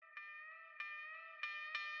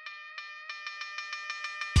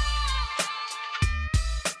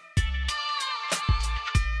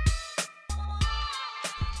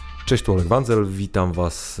Cześć, tu Olek Wandzel, witam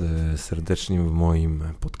Was serdecznie w moim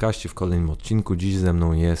podcaście, w kolejnym odcinku. Dziś ze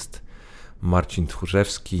mną jest Marcin Tch,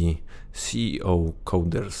 rzewski, CEO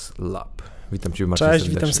Coders Lab. Witam Cię, Marcin, Cześć,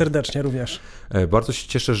 serdecznie. witam serdecznie również. Bardzo się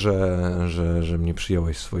cieszę, że mnie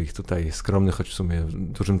przyjąłeś w swoich tutaj skromnych, choć w sumie w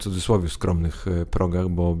dużym cudzysłowie skromnych progach,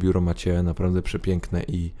 bo biuro macie naprawdę przepiękne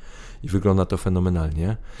i wygląda to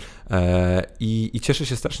fenomenalnie. I cieszę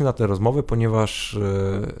się strasznie na tę rozmowę, ponieważ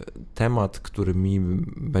temat, który mi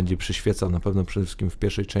będzie przyświecał na pewno przede wszystkim w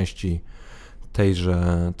pierwszej części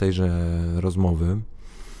tejże rozmowy,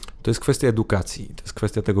 to jest kwestia edukacji. To jest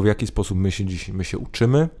kwestia tego, w jaki sposób my się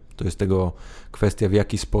uczymy. To jest tego kwestia, w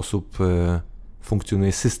jaki sposób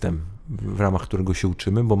funkcjonuje system, w ramach którego się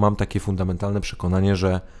uczymy, bo mam takie fundamentalne przekonanie,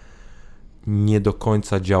 że nie do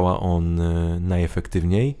końca działa on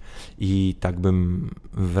najefektywniej i tak bym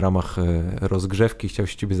w ramach rozgrzewki chciał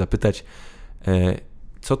się Ciebie zapytać,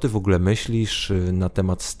 co Ty w ogóle myślisz na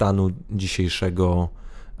temat stanu dzisiejszego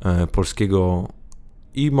polskiego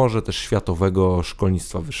i może też światowego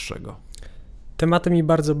szkolnictwa wyższego? Tematy mi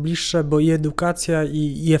bardzo bliższe, bo i edukacja,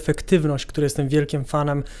 i efektywność, której jestem wielkim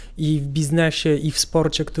fanem i w biznesie, i w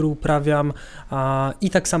sporcie, który uprawiam, i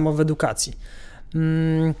tak samo w edukacji.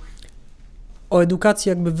 O edukacji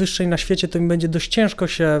jakby wyższej na świecie to mi będzie dość ciężko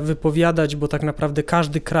się wypowiadać, bo tak naprawdę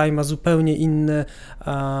każdy kraj ma zupełnie inny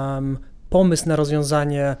pomysł na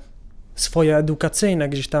rozwiązanie swoje edukacyjne.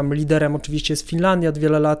 Gdzieś tam liderem oczywiście jest Finlandia od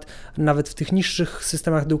wiele lat, nawet w tych niższych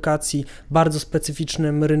systemach edukacji. Bardzo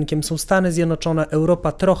specyficznym rynkiem są Stany Zjednoczone,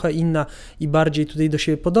 Europa trochę inna i bardziej tutaj do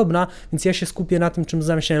siebie podobna, więc ja się skupię na tym, czym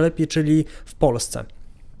znam się najlepiej, czyli w Polsce.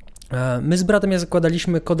 My z bratem, jak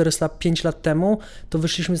zakładaliśmy Coders Lab 5 lat temu, to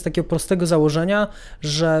wyszliśmy z takiego prostego założenia,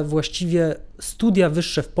 że właściwie studia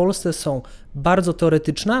wyższe w Polsce są bardzo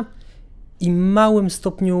teoretyczne i w małym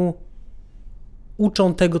stopniu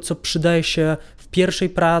uczą tego, co przydaje się w pierwszej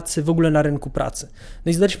pracy, w ogóle na rynku pracy. No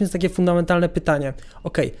i zadaliśmy sobie takie fundamentalne pytanie,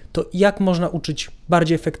 to jak można uczyć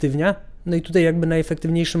bardziej efektywnie? No i tutaj jakby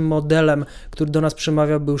najefektywniejszym modelem, który do nas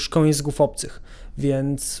przemawiał, był szkoła języków obcych,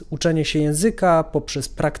 więc uczenie się języka poprzez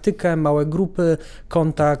praktykę, małe grupy,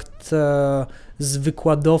 kontakt z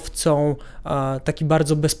wykładowcą, taki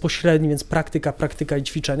bardzo bezpośredni, więc praktyka i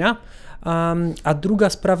ćwiczenia. A druga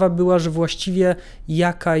sprawa była, że właściwie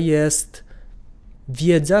jaka jest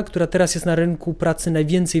wiedza, która teraz jest na rynku pracy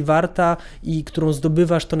najwięcej warta i którą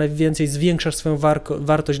zdobywasz, to najwięcej zwiększasz swoją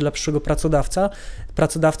wartość dla przyszłego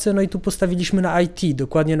pracodawcy. No i tu postawiliśmy na IT,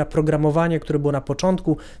 dokładnie na programowanie, które było na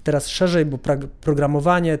początku, teraz szerzej, bo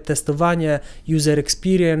programowanie, testowanie, user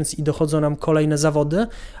experience i dochodzą nam kolejne zawody,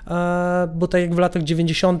 bo tak jak w latach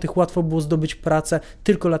 90. łatwo było zdobyć pracę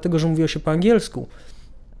tylko dlatego, że mówiło się po angielsku,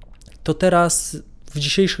 to teraz w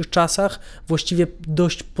dzisiejszych czasach właściwie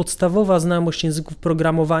dość podstawowa znajomość języków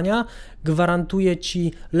programowania gwarantuje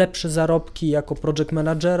Ci lepsze zarobki jako project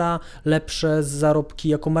managera, lepsze zarobki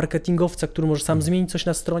jako marketingowca, który może sam zmienić coś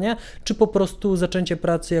na stronie, czy po prostu zaczęcie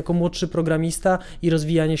pracy jako młodszy programista i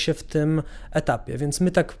rozwijanie się w tym etapie. Więc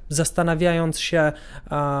my tak zastanawiając się,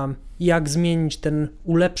 jak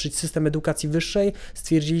ulepszyć system edukacji wyższej,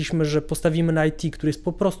 stwierdziliśmy, że postawimy na IT, który jest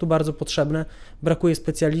po prostu bardzo potrzebny, brakuje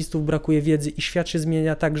specjalistów, brakuje wiedzy i świat się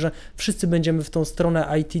zmienia, także wszyscy będziemy w tą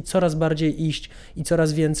stronę IT coraz bardziej iść i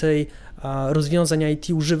coraz więcej rozwiązań IT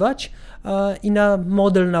używać i na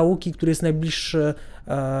model nauki, który jest najbliższy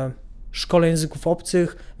szkole języków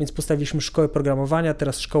obcych, więc postawiliśmy szkołę programowania,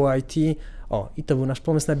 teraz szkołę IT, i to był nasz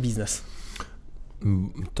pomysł na biznes.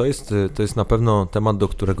 To jest na pewno temat, do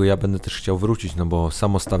którego ja będę też chciał wrócić, no bo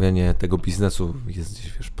samo stawianie tego biznesu jest,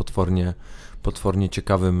 potwornie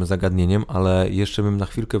ciekawym zagadnieniem, ale jeszcze bym na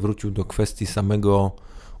chwilkę wrócił do kwestii samego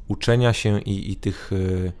uczenia się i tych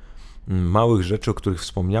małych rzeczy, o których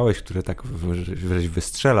wspomniałeś, które tak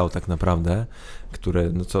wystrzelał tak naprawdę,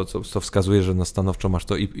 które, co wskazuje, że stanowczo masz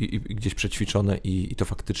to i gdzieś przećwiczone i to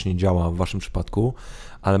faktycznie działa w waszym przypadku,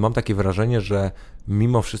 ale mam takie wrażenie, że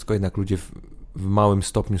mimo wszystko jednak ludzie w małym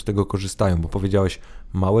stopniu z tego korzystają, bo powiedziałeś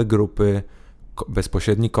małe grupy,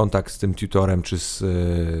 bezpośredni kontakt z tym tutorem czy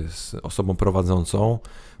z osobą prowadzącą,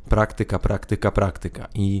 praktyka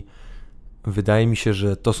i wydaje mi się,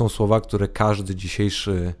 że to są słowa, które każdy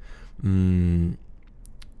dzisiejszy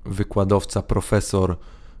wykładowca, profesor,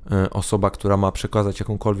 osoba, która ma przekazać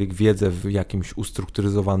jakąkolwiek wiedzę w jakimś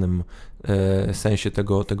ustrukturyzowanym sensie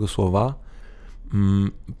tego słowa,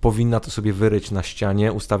 powinna to sobie wyryć na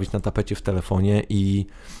ścianie, ustawić na tapecie w telefonie i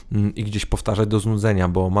gdzieś powtarzać do znudzenia,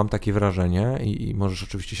 bo mam takie wrażenie i możesz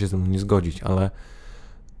oczywiście się ze mną nie zgodzić, ale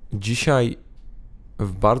dzisiaj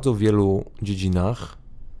w bardzo wielu dziedzinach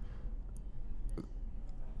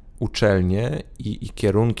uczelnie i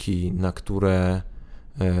kierunki, na które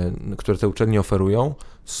które te uczelnie oferują,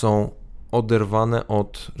 są oderwane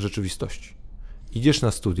od rzeczywistości. Idziesz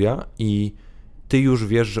na studia i ty już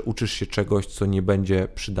wiesz, że uczysz się czegoś, co nie będzie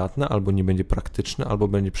przydatne, albo nie będzie praktyczne, albo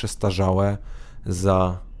będzie przestarzałe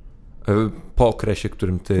po okresie,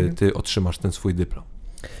 którym ty otrzymasz ten swój dyplom.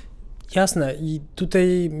 Jasne, i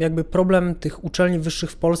tutaj jakby problem tych uczelni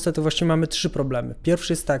wyższych w Polsce to właściwie mamy 3 problemy.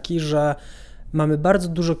 Pierwszy jest taki, że mamy bardzo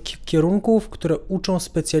dużo kierunków, które uczą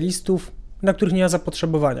specjalistów, na których nie ma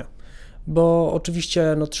zapotrzebowania. Bo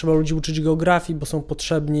oczywiście trzeba ludzi uczyć geografii, bo są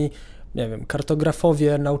potrzebni, nie wiem,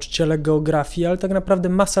 kartografowie, nauczyciele geografii, ale tak naprawdę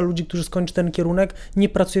masa ludzi, którzy skończy ten kierunek, nie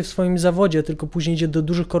pracuje w swoim zawodzie, tylko później idzie do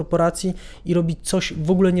dużych korporacji i robi coś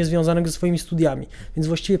w ogóle niezwiązanego ze swoimi studiami. Więc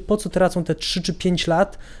właściwie po co tracą te 3 czy 5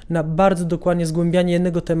 lat na bardzo dokładnie zgłębianie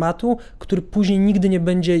jednego tematu, który później nigdy nie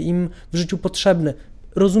będzie im w życiu potrzebny.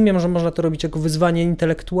 Rozumiem, że można to robić jako wyzwanie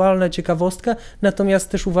intelektualne, ciekawostkę, natomiast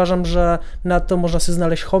też uważam, że na to można sobie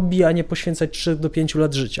znaleźć hobby, a nie poświęcać 3 do 5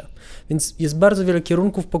 lat życia. Więc jest bardzo wiele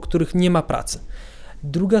kierunków, po których nie ma pracy.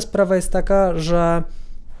 Druga sprawa jest taka, że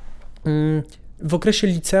w okresie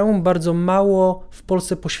liceum bardzo mało w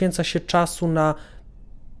Polsce poświęca się czasu na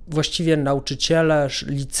właściwie nauczyciele,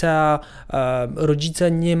 licea,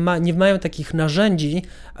 rodzice nie mają takich narzędzi,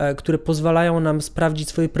 które pozwalają nam sprawdzić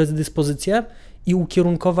swoje predyspozycje i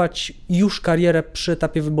ukierunkować już karierę przy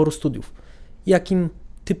etapie wyboru studiów. Jakim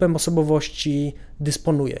typem osobowości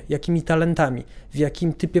dysponuję, jakimi talentami, w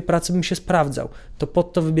jakim typie pracy bym się sprawdzał, to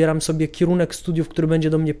pod to wybieram sobie kierunek studiów, który będzie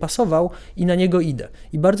do mnie pasował i na niego idę.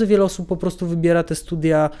 I bardzo wiele osób po prostu wybiera te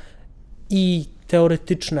studia i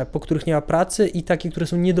teoretyczne, po których nie ma pracy, i takie, które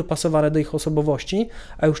są niedopasowane do ich osobowości.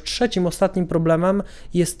 A już trzecim, ostatnim problemem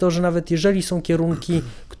jest to, że nawet jeżeli są kierunki,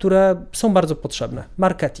 które są bardzo potrzebne,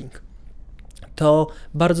 marketing, to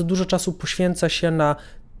bardzo dużo czasu poświęca się na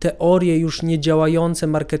teorie już niedziałające,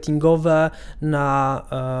 marketingowe, na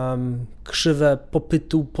krzywe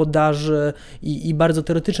popytu, podaży i bardzo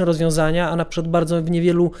teoretyczne rozwiązania, a na przykład bardzo w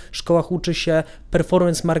niewielu szkołach uczy się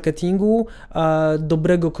performance marketingu,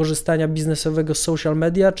 dobrego korzystania biznesowego z social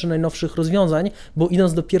media czy najnowszych rozwiązań, bo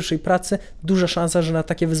idąc do pierwszej pracy, duża szansa, że na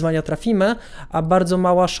takie wyzwania trafimy, a bardzo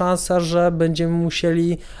mała szansa, że będziemy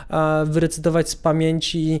musieli wyrecytować z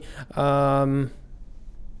pamięci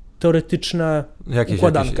teoretyczne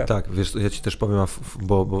układankę. Tak, wiesz, ja ci też powiem,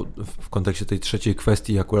 bo w kontekście tej trzeciej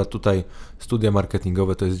kwestii, akurat tutaj studia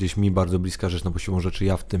marketingowe to jest gdzieś mi bardzo bliska rzecz, no bo siłą rzeczy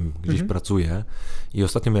ja w tym gdzieś pracuję i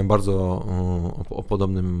ostatnio miałem bardzo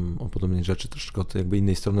o podobnej rzeczy, troszeczkę od jakby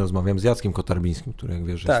innej strony rozmawiałem z Jackiem Kotarbińskim, który jak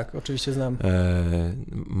wiesz tak, oczywiście znam.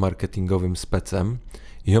 Marketingowym specem.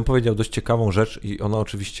 I on powiedział dość ciekawą rzecz i ona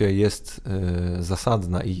oczywiście jest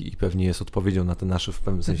zasadna i pewnie jest odpowiedzią na te nasze w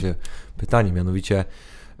pewnym sensie pytanie, mianowicie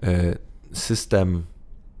system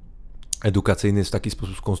edukacyjny jest w taki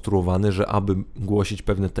sposób skonstruowany, że aby głosić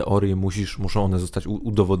pewne teorie, muszą one zostać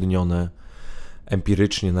udowodnione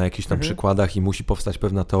empirycznie na jakichś tam przykładach i musi powstać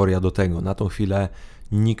pewna teoria do tego. Na tą chwilę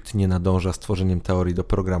nikt nie nadąża z tworzeniem teorii do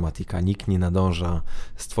programatika, nikt nie nadąża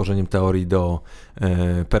z tworzeniem teorii do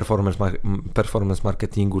performance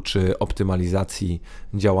marketingu czy optymalizacji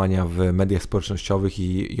działania w mediach społecznościowych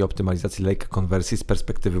i optymalizacji lejka konwersji z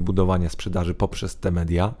perspektywy budowania sprzedaży poprzez te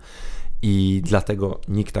media. I dlatego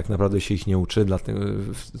nikt tak naprawdę się ich nie uczy.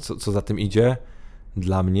 Co za tym idzie,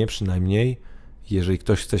 dla mnie przynajmniej, jeżeli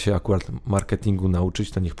ktoś chce się akurat marketingu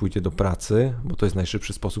nauczyć, to niech pójdzie do pracy, bo to jest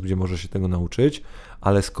najszybszy sposób, gdzie może się tego nauczyć,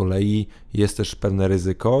 ale z kolei jest też pewne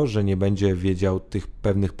ryzyko, że nie będzie wiedział tych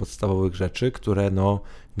pewnych podstawowych rzeczy, które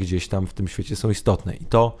gdzieś tam w tym świecie są istotne. I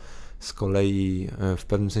to z kolei w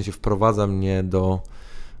pewnym sensie wprowadza mnie do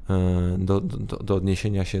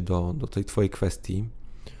odniesienia się do tej twojej kwestii,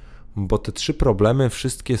 bo te 3 problemy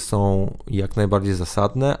wszystkie są jak najbardziej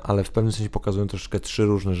zasadne, ale w pewnym sensie pokazują troszeczkę 3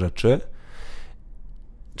 różne rzeczy,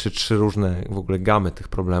 czy 3 różne w ogóle gamy tych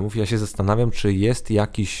problemów. Ja się zastanawiam, czy jest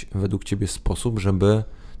jakiś według ciebie sposób, żeby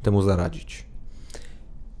temu zaradzić.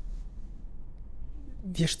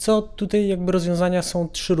 Wiesz co, tutaj jakby rozwiązania są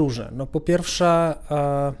 3 różne. Po pierwsze,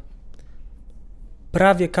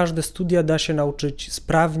 prawie każde studia da się nauczyć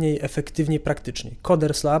sprawniej, efektywniej, praktyczniej.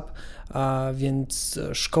 Coders Lab, więc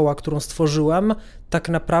szkoła, którą stworzyłem, tak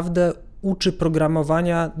naprawdę uczy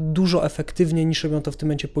programowania dużo efektywniej niż robią to w tym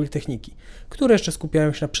momencie politechniki, które jeszcze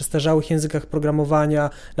skupiają się na przestarzałych językach programowania,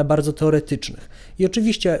 na bardzo teoretycznych. I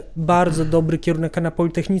oczywiście bardzo dobry kierunek na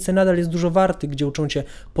politechnice nadal jest dużo warty, gdzie uczą cię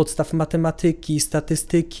podstaw matematyki,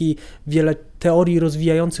 statystyki, wiele teorii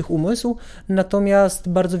rozwijających umysł, natomiast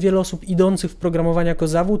bardzo wiele osób idących w programowanie jako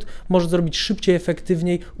zawód może zrobić szybciej,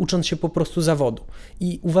 efektywniej, ucząc się po prostu zawodu.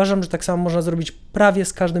 I uważam, że tak samo można zrobić prawie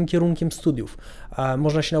z każdym kierunkiem studiów.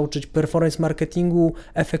 Można się nauczyć performance marketingu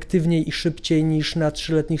efektywniej i szybciej niż na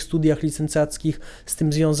 3-letnich studiach licencjackich z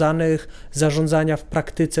tym związanych, zarządzania w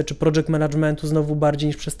praktyce czy project managementu znowu bardziej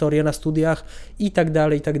niż przez teorię na studiach i tak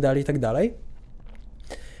dalej, i tak dalej, i tak dalej.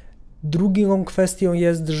 Drugą kwestią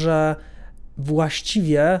jest, że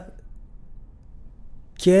właściwie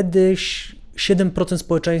kiedyś 7%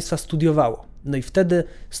 społeczeństwa studiowało. No i wtedy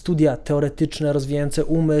studia teoretyczne, rozwijające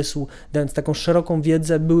umysł, dając taką szeroką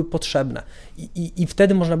wiedzę, były potrzebne. I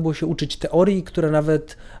wtedy można było się uczyć teorii, które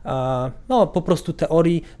nawet, po prostu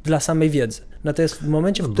teorii dla samej wiedzy. Natomiast w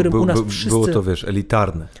momencie, w którym u nas wszyscy... Było to,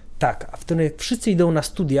 elitarne. Tak, a w którym jak wszyscy idą na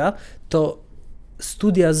studia, to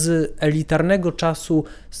studia z elitarnego czasu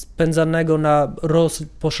spędzanego na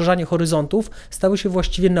poszerzanie horyzontów stały się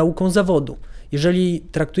właściwie nauką zawodu. Jeżeli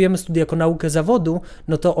traktujemy studia jako naukę zawodu,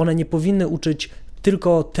 no to one nie powinny uczyć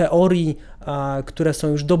tylko teorii, które są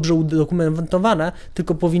już dobrze udokumentowane,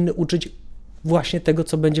 tylko powinny uczyć właśnie tego,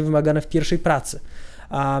 co będzie wymagane w pierwszej pracy.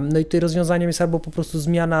 No i tutaj rozwiązaniem jest albo po prostu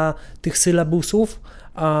zmiana tych sylabusów,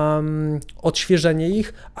 odświeżenie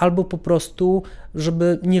ich, albo po prostu,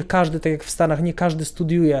 żeby nie każdy, tak jak w Stanach, nie każdy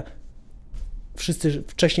studiuje. Wszyscy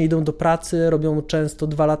wcześniej idą do pracy, robią często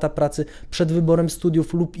 2 lata pracy przed wyborem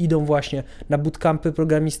studiów lub idą właśnie na bootcampy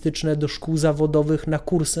programistyczne, do szkół zawodowych, na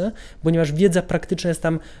kursy, ponieważ wiedza praktyczna jest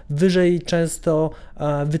tam wyżej często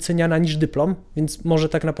wyceniana niż dyplom, więc może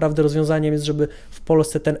tak naprawdę rozwiązaniem jest, żeby w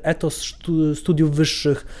Polsce ten etos studiów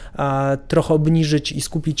wyższych trochę obniżyć i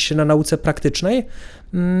skupić się na nauce praktycznej.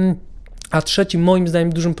 A trzecim moim zdaniem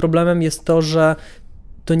dużym problemem jest to, że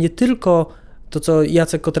to nie tylko to, co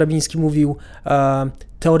Jacek Kotrabiński mówił,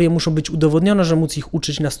 teorie muszą być udowodnione, że móc ich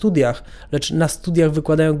uczyć na studiach, lecz na studiach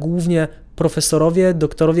wykładają głównie profesorowie,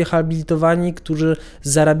 doktorowie habilitowani, którzy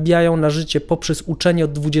zarabiają na życie poprzez uczenie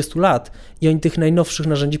od 20 lat i oni tych najnowszych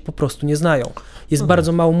narzędzi po prostu nie znają. Jest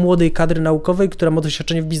bardzo mało młodej kadry naukowej, która ma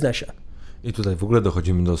doświadczenie w biznesie. I tutaj w ogóle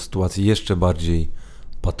dochodzimy do sytuacji jeszcze bardziej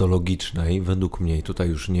patologicznej, według mnie. I tutaj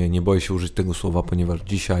już nie boję się użyć tego słowa, ponieważ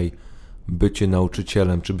dzisiaj bycie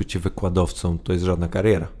nauczycielem czy bycie wykładowcą to jest żadna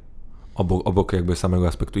kariera. Obok jakby samego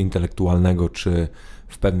aspektu intelektualnego, czy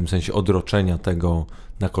w pewnym sensie odroczenia tego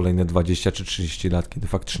na kolejne 20 czy 30 lat, kiedy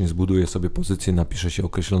faktycznie zbuduje sobie pozycję, napisze się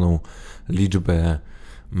określoną liczbę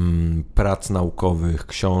prac naukowych,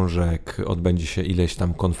 książek, odbędzie się ileś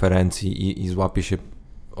tam konferencji i złapie się,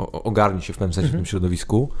 ogarnie się w pewnym sensie w tym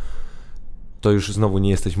środowisku, to już znowu nie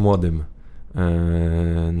jesteś młodym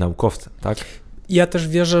naukowcem, tak? Ja też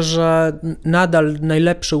wierzę, że nadal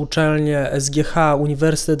najlepsze uczelnie SGH,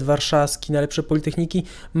 Uniwersytet Warszawski, najlepsze politechniki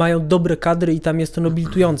mają dobre kadry i tam jest to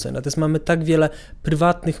nobilitujące. Natomiast mamy tak wiele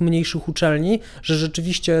prywatnych, mniejszych uczelni, że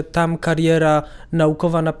rzeczywiście tam kariera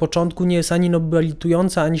naukowa na początku nie jest ani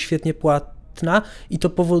nobilitująca, ani świetnie płatna i to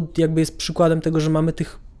powód jakby jest przykładem tego, że mamy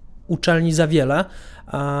tych uczelni za wiele.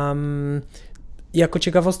 Jako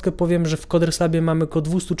ciekawostkę powiem, że w Coderslabie mamy około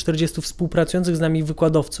 240 współpracujących z nami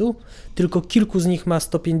wykładowców, tylko kilku z nich ma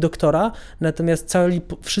stopień doktora, natomiast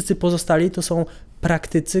wszyscy pozostali to są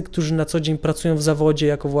praktycy, którzy na co dzień pracują w zawodzie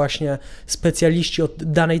jako właśnie specjaliści od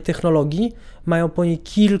danej technologii, mają po niej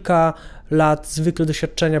kilka lat zwykle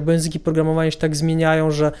doświadczenia, bo języki programowania się tak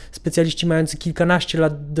zmieniają, że specjaliści mający kilkanaście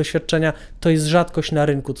lat doświadczenia to jest rzadkość na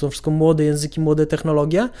rynku, to są wszystko młode języki, młode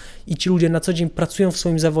technologie i ci ludzie na co dzień pracują w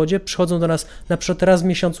swoim zawodzie, przychodzą do nas na przykład raz w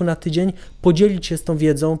miesiącu na tydzień, podzielić się z tą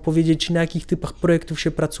wiedzą, powiedzieć na jakich typach projektów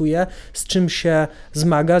się pracuje, z czym się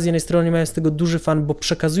zmaga. Z jednej strony mają z tego duży fan, bo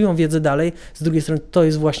przekazują wiedzę dalej, z drugiej strony to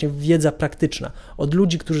jest właśnie wiedza praktyczna od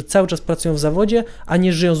ludzi, którzy cały czas pracują w zawodzie, a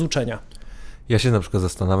nie żyją z uczenia. Ja się na przykład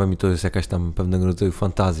zastanawiam i to jest jakaś tam pewnego rodzaju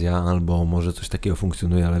fantazja, albo może coś takiego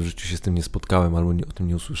funkcjonuje, ale w życiu się z tym nie spotkałem, albo o tym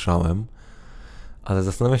nie usłyszałem, ale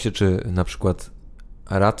zastanawiam się, czy na przykład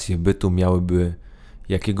racje bytu miałyby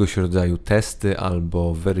jakiegoś rodzaju testy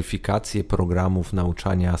albo weryfikację programów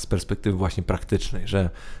nauczania z perspektywy właśnie praktycznej, że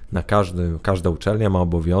na każda uczelnia ma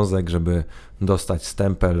obowiązek, żeby dostać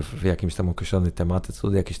stempel w jakimś tam określonej tematyce, co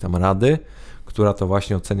do jakiejś tam rady, która to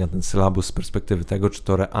właśnie ocenia ten sylabus z perspektywy tego, czy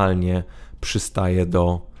to realnie przystaje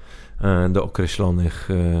do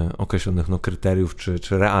określonych kryteriów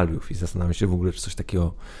czy realiów i zastanawiam się w ogóle, czy coś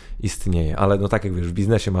takiego istnieje. Ale no tak jak wiesz, w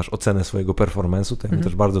biznesie masz ocenę swojego performance'u, to ja bym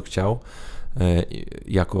też bardzo chciał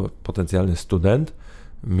jako potencjalny student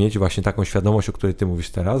mieć właśnie taką świadomość, o której ty mówisz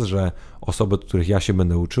teraz, że osoby, od których ja się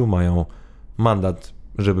będę uczył, mają mandat,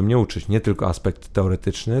 żeby mnie uczyć, nie tylko aspekt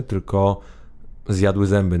teoretyczny, tylko zjadły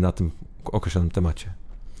zęby na tym określonym temacie.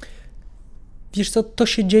 Wiesz co, to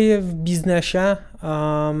się dzieje w biznesie,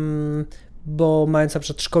 bo mając na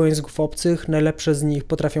przykład szkołę języków obcych, najlepsze z nich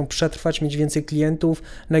potrafią przetrwać, mieć więcej klientów,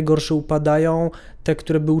 najgorsze upadają, te,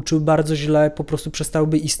 które by uczyły bardzo źle, po prostu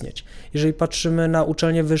przestałyby istnieć. Jeżeli patrzymy na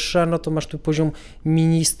uczelnie wyższe, no to masz tu poziom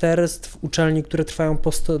ministerstw, uczelni, które trwają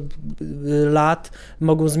po 100 lat,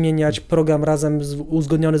 mogą zmieniać program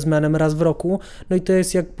uzgodniony z MEN-em raz w roku, no i to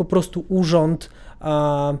jest jak po prostu urząd,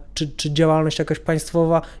 czy działalność jakaś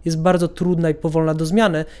państwowa jest bardzo trudna i powolna do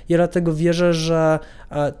zmiany. Ja dlatego wierzę, że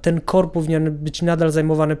ten core powinien być nadal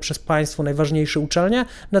zajmowany przez państwo, najważniejsze uczelnie,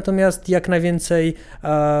 natomiast jak najwięcej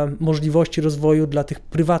możliwości rozwoju dla tych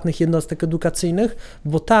prywatnych jednostek edukacyjnych,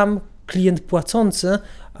 bo tam klient płacący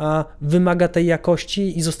wymaga tej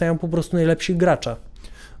jakości i zostają po prostu najlepsi gracze.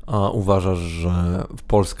 A uważasz, że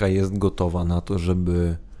Polska jest gotowa na to,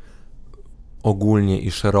 żeby ogólnie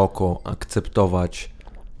i szeroko akceptować,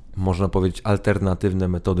 można powiedzieć, alternatywne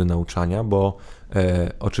metody nauczania, bo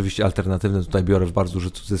oczywiście alternatywne tutaj biorę w bardzo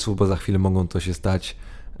duży cudzysłów, bo za chwilę mogą to się stać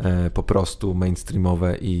po prostu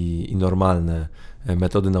mainstreamowe i normalne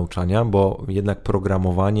metody nauczania, bo jednak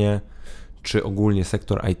programowanie czy ogólnie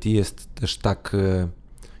sektor IT jest też tak,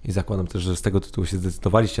 i zakładam też, że z tego tytułu się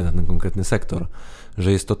zdecydowaliście na ten konkretny sektor,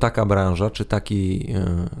 że jest to taka branża czy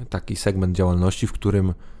taki segment działalności, w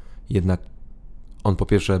którym jednak on po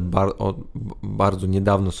pierwsze bardzo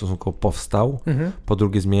niedawno stosunkowo powstał, po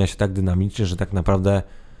drugie zmienia się tak dynamicznie, że tak naprawdę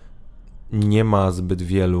nie ma zbyt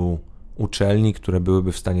wielu uczelni, które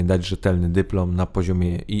byłyby w stanie dać rzetelny dyplom na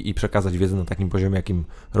poziomie i przekazać wiedzę na takim poziomie, jakim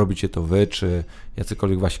robicie to wy, czy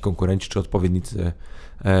jacykolwiek wasi konkurenci, czy odpowiednicy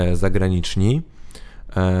zagraniczni.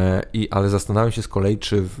 Ale zastanawiam się z kolei,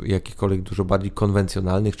 czy w jakichkolwiek dużo bardziej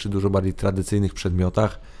konwencjonalnych, czy dużo bardziej tradycyjnych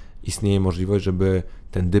przedmiotach istnieje możliwość, żeby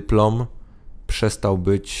ten dyplom przestał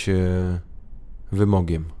być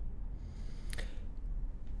wymogiem.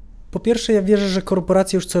 Po pierwsze, ja wierzę, że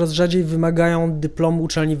korporacje już coraz rzadziej wymagają dyplomu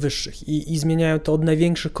uczelni wyższych i zmieniają to od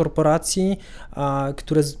największych korporacji,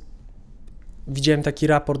 które widziałem taki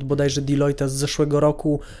raport bodajże Deloitte'a z zeszłego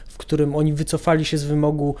roku, w którym oni wycofali się z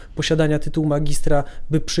wymogu posiadania tytułu magistra,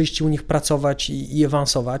 by przyjść u nich pracować i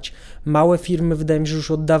awansować. Małe firmy, wydaje mi się, że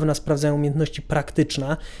już od dawna sprawdzają umiejętności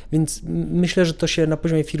praktyczne, więc myślę, że to się na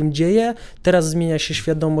poziomie firm dzieje. Teraz zmienia się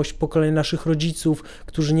świadomość pokolenia naszych rodziców,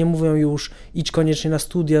 którzy nie mówią już idź koniecznie na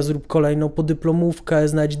studia, zrób kolejną podyplomówkę,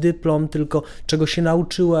 znajdź dyplom, tylko czego się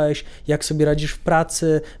nauczyłeś, jak sobie radzisz w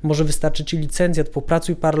pracy, może wystarczy ci licencjat,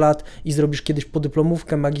 popracuj parę lat i zrobisz kiedyś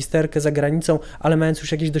podyplomówkę, magisterkę za granicą, ale mając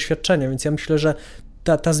już jakieś doświadczenie, więc ja myślę, że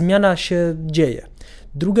ta zmiana się dzieje.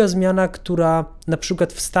 Druga zmiana, która na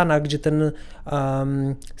przykład w Stanach, gdzie ten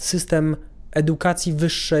system edukacji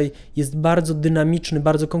wyższej jest bardzo dynamiczny,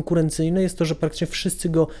 bardzo konkurencyjny, jest to, że praktycznie wszyscy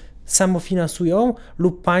go samofinansują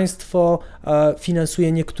lub państwo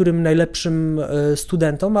finansuje niektórym najlepszym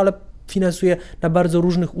studentom, ale finansuje na bardzo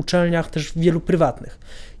różnych uczelniach, też wielu prywatnych.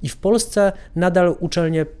 I w Polsce nadal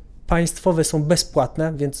uczelnie państwowe są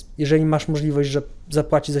bezpłatne, więc jeżeli masz możliwość, że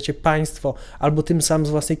zapłaci za ciebie państwo albo tym samym z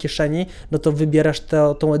własnej kieszeni, no to wybierasz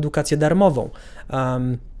tą edukację darmową.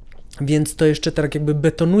 Więc to jeszcze tak jakby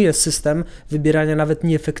betonuje system wybierania nawet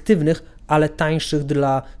nieefektywnych, ale tańszych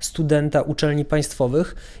dla studenta uczelni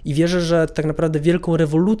państwowych i wierzę, że tak naprawdę wielką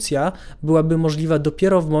rewolucja byłaby możliwa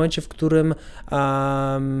dopiero w momencie, w którym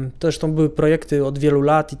to zresztą były projekty od wielu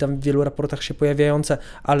lat i tam w wielu raportach się pojawiające,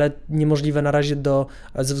 ale niemożliwe na razie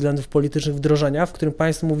ze względów politycznych wdrożenia, w którym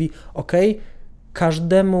państwo mówi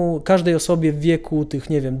każdej osobie w wieku tych,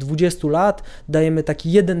 20 lat dajemy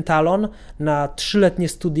taki jeden talon na 3-letnie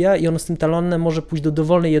studia i on z tym talonem może pójść do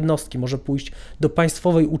dowolnej jednostki, może pójść do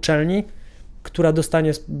państwowej uczelni, która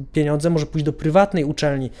dostanie pieniądze, może pójść do prywatnej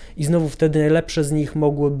uczelni i znowu wtedy najlepsze z nich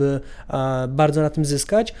mogłyby bardzo na tym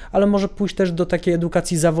zyskać, ale może pójść też do takiej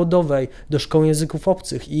edukacji zawodowej, do szkoły języków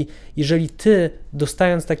obcych i jeżeli ty,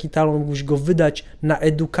 dostając taki talon, mógłbyś go wydać na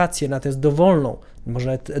edukację, na tę dowolną, może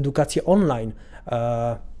nawet edukację online,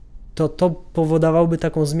 to powodowałoby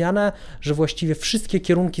taką zmianę, że właściwie wszystkie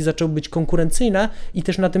kierunki zaczęły być konkurencyjne i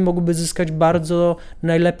też na tym mogłyby zyskać bardzo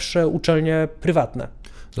najlepsze uczelnie prywatne.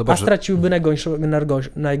 Zobacz, a straciłyby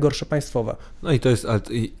najgorsze państwowe. No i to jest,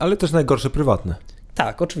 ale też najgorsze prywatne.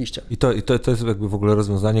 Tak, oczywiście. I to jest jakby w ogóle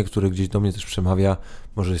rozwiązanie, które gdzieś do mnie też przemawia,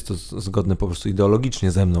 może jest to zgodne po prostu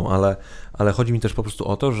ideologicznie ze mną, ale chodzi mi też po prostu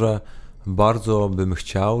o to, że bardzo bym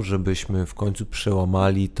chciał, żebyśmy w końcu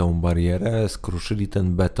przełamali tą barierę, skruszyli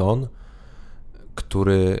ten beton,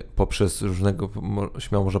 który poprzez różnego,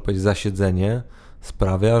 śmiało można powiedzieć, zasiedzenie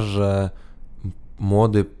sprawia, że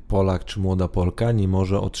młody Polak czy młoda Polka nie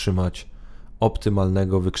może otrzymać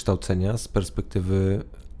optymalnego wykształcenia z perspektywy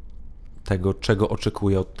tego, czego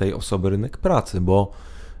oczekuje od tej osoby rynek pracy, bo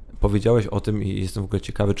powiedziałeś o tym i jestem w ogóle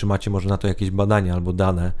ciekawy, czy macie może na to jakieś badania albo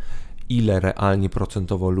dane, ile realnie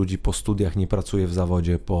procentowo ludzi po studiach nie pracuje w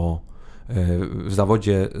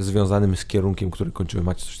zawodzie związanym z kierunkiem, który kończyły.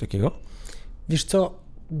 Macie coś takiego? Wiesz co,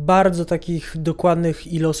 bardzo takich dokładnych,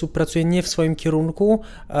 ile osób pracuje nie w swoim kierunku,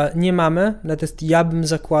 nie mamy, natomiast ja bym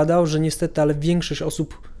zakładał, że niestety, ale większość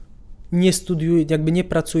osób nie studiuje, jakby nie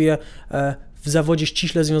pracuje w zawodzie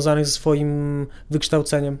ściśle związanych ze swoim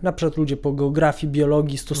wykształceniem, na przykład ludzie po geografii,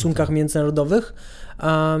 biologii, stosunkach międzynarodowych.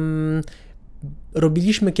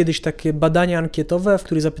 Robiliśmy kiedyś takie badania ankietowe, w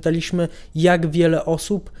których zapytaliśmy, jak wiele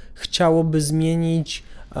osób chciałoby zmienić,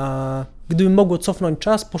 gdyby mogło cofnąć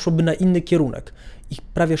czas, poszłoby na inny kierunek. I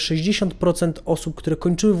prawie 60% osób, które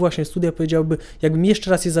kończyły właśnie studia, powiedziałoby, jakbym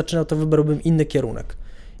jeszcze raz je zaczynał, to wybrałbym inny kierunek.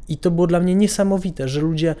 I to było dla mnie niesamowite, że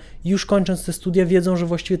ludzie już kończąc te studia wiedzą, że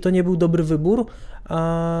właściwie to nie był dobry wybór.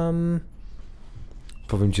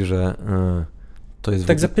 Powiem Ci, że to jest...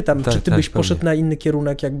 Tak zapytam, czy Ty byś pewnie poszedł na inny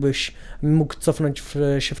kierunek, jakbyś mógł cofnąć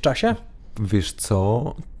się w czasie? Wiesz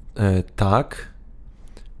co,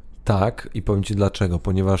 tak i powiem Ci dlaczego,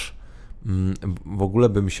 ponieważ w ogóle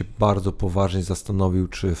bym się bardzo poważnie zastanowił,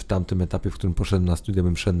 czy w tamtym etapie, w którym poszedłem na studia,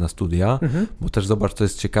 bym szedł na studia, bo też zobacz, co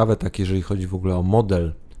jest ciekawe, tak jeżeli chodzi w ogóle o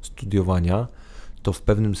model studiowania, to w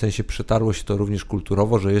pewnym sensie przetarło się to również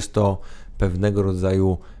kulturowo, że jest to pewnego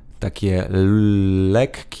rodzaju takie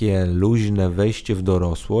lekkie, luźne wejście w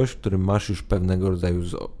dorosłość, w którym masz już pewnego rodzaju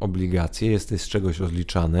obligacje, jesteś z czegoś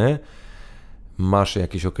rozliczany, masz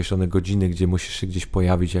jakieś określone godziny, gdzie musisz się gdzieś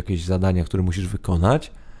pojawić, jakieś zadania, które musisz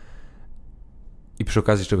wykonać i przy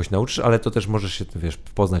okazji czegoś nauczysz, ale to też możesz się, wiesz,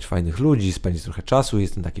 poznać fajnych ludzi, spędzić trochę czasu,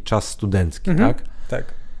 jest ten taki czas studencki, tak?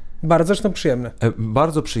 Tak. Bardzo zresztą przyjemny.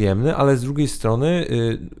 Bardzo przyjemny, ale z drugiej strony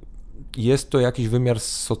jest to jakiś wymiar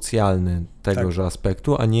socjalny tegoże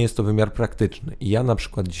aspektu, a nie jest to wymiar praktyczny. I ja na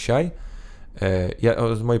przykład dzisiaj,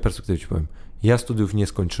 z mojej perspektywy Ci powiem, ja studiów nie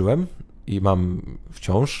skończyłem i mam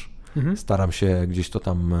wciąż, staram się gdzieś to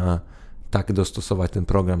tam tak dostosować ten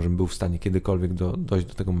program, żebym był w stanie kiedykolwiek dojść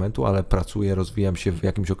do tego momentu, ale pracuję, rozwijam się w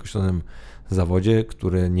jakimś określonym zawodzie,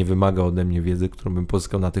 który nie wymaga ode mnie wiedzy, którą bym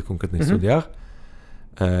pozyskał na tych konkretnych studiach,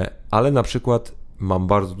 ale na przykład mam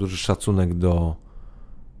bardzo duży szacunek do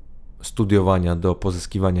studiowania, do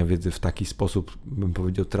pozyskiwania wiedzy w taki sposób, bym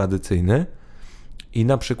powiedział, tradycyjny i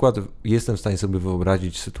na przykład jestem w stanie sobie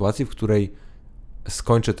wyobrazić sytuację, w której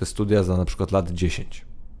skończę te studia za na przykład lat 10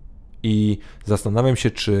 i zastanawiam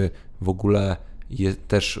się, czy w ogóle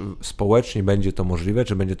też społecznie będzie to możliwe,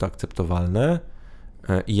 czy będzie to akceptowalne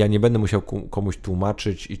i ja nie będę musiał komuś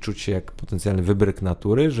tłumaczyć i czuć się jak potencjalny wybryk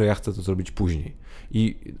natury, że ja chcę to zrobić później.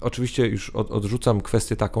 I oczywiście już odrzucam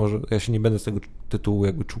kwestię taką, że ja się nie będę z tego tytułu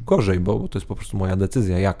jakby czuł gorzej, bo to jest po prostu moja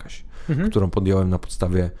decyzja jakaś, którą podjąłem na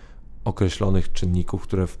podstawie określonych czynników,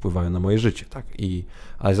 które wpływają na moje życie, tak?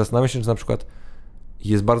 Ale zastanawiam się, czy na przykład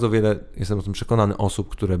jest bardzo wiele, jestem o tym przekonany, osób,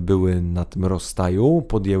 które były na tym rozstaju,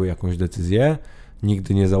 podjęły jakąś decyzję,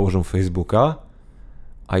 nigdy nie założą Facebooka,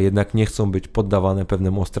 a jednak nie chcą być poddawane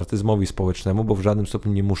pewnemu ostracyzmowi społecznemu, bo w żadnym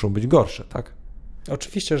stopniu nie muszą być gorsze, tak?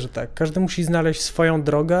 Oczywiście, że tak. Każdy musi znaleźć swoją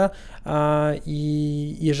drogę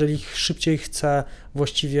i jeżeli szybciej chce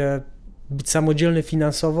właściwie być samodzielny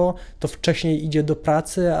finansowo, to wcześniej idzie do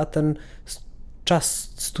pracy, a ten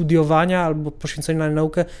czas studiowania albo poświęcenia na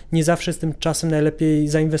naukę nie zawsze jest tym czasem najlepiej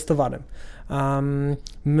zainwestowanym.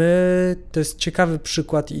 My, to jest ciekawy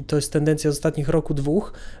przykład i to jest tendencja z ostatnich roku,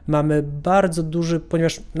 dwóch, mamy bardzo duży,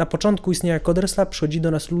 ponieważ na początku istnienia Coders Lab przychodzi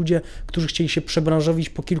do nas ludzie, którzy chcieli się przebranżowić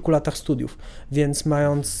po kilku latach studiów, więc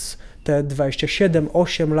mając te 27,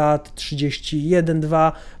 8 lat, 31,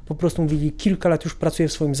 2, po prostu mówili, kilka lat już pracuję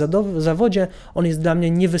w swoim zawodzie, on jest dla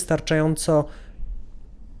mnie niewystarczająco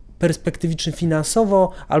perspektywiczny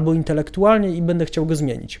finansowo albo intelektualnie i będę chciał go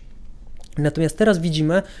zmienić. Natomiast teraz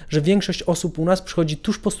widzimy, że większość osób u nas przychodzi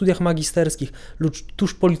tuż po studiach magisterskich lub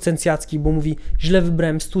tuż po licencjackich, bo mówi, źle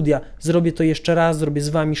wybrałem studia, zrobię to jeszcze raz, zrobię z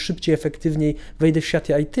wami szybciej, efektywniej, wejdę w świat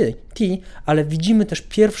IT, ale widzimy też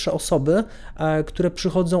pierwsze osoby, które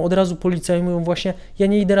przychodzą od razu po liceum i mówią właśnie, ja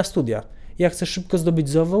nie idę na studia, ja chcę szybko zdobyć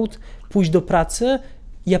zawód, pójść do pracy,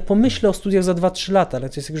 ja pomyślę o studiach za 2-3 lata, ale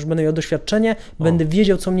to jest, jak już będę miał doświadczenie, będę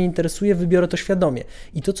wiedział, co mnie interesuje, wybiorę to świadomie.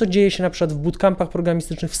 I to, co dzieje się na przykład w bootcampach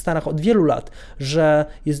programistycznych w Stanach od wielu lat, że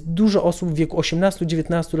jest dużo osób w wieku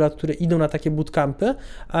 18-19 lat, które idą na takie bootcampy,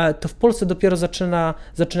 to w Polsce dopiero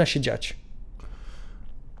zaczyna się dziać.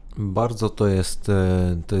 Bardzo to jest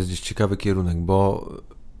gdzieś ciekawy kierunek, bo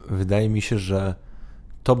wydaje mi się, że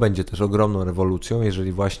to będzie też ogromną rewolucją,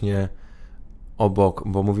 jeżeli właśnie obok,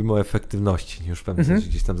 bo mówimy o efektywności, już w pewnym sensie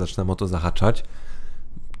gdzieś tam zaczynam o to zahaczać,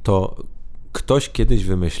 to ktoś kiedyś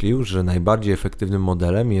wymyślił, że najbardziej efektywnym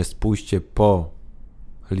modelem jest pójście po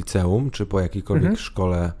liceum, czy po jakiejkolwiek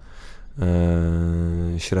szkole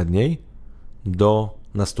średniej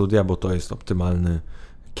na studia, bo to jest optymalny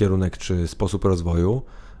kierunek czy sposób rozwoju,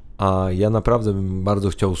 a ja naprawdę bym bardzo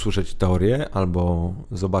chciał usłyszeć teorię albo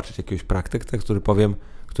zobaczyć jakiegoś praktyka,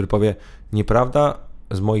 który powie, nieprawda,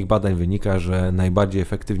 z moich badań wynika, że najbardziej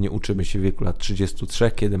efektywnie uczymy się w wieku lat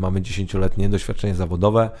 33, kiedy mamy 10-letnie doświadczenie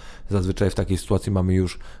zawodowe. Zazwyczaj w takiej sytuacji mamy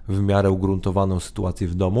już w miarę ugruntowaną sytuację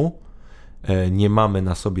w domu. Nie mamy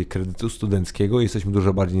na sobie kredytu studenckiego, jesteśmy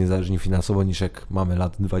dużo bardziej niezależni finansowo niż jak mamy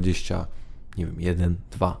lat 20, nie wiem, 1,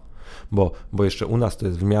 2. Bo jeszcze u nas to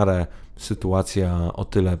jest w miarę sytuacja o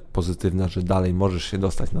tyle pozytywna, że dalej możesz się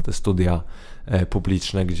dostać na te studia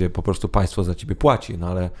publiczne, gdzie po prostu państwo za ciebie płaci, no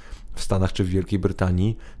ale w Stanach czy w Wielkiej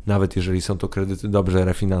Brytanii, nawet jeżeli są to kredyty dobrze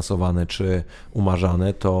refinansowane czy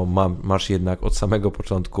umarzane, to masz jednak od samego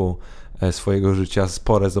początku swojego życia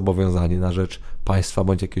spore zobowiązanie na rzecz państwa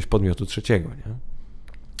bądź jakiegoś podmiotu trzeciego, nie?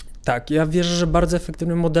 Tak, ja wierzę, że bardzo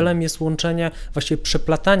efektywnym modelem jest łączenie, właściwie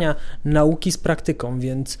przeplatania nauki z praktyką,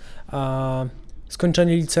 więc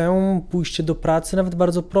skończenie liceum, pójście do pracy, nawet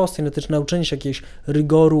bardzo prostej, no też nauczenie się jakiegoś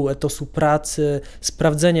rygoru, etosu pracy,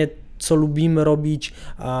 sprawdzenie, co lubimy robić,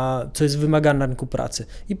 co jest wymagane na rynku pracy.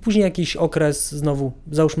 I później jakiś okres, znowu,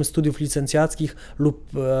 załóżmy studiów licencjackich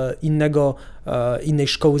lub innej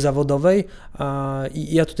szkoły zawodowej.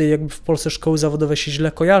 I ja tutaj jakby w Polsce szkoły zawodowe się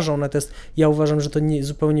źle kojarzą, natomiast ja uważam, że to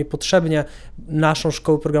zupełnie niepotrzebnie. Naszą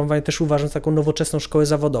szkołę programowania też uważam za taką nowoczesną szkołę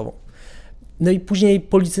zawodową. No i później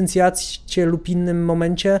po licencjacie lub innym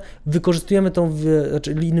momencie wykorzystujemy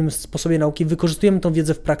innym sposobie nauki, wykorzystujemy tą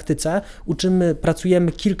wiedzę w praktyce,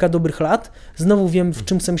 pracujemy kilka dobrych lat, znowu wiemy, w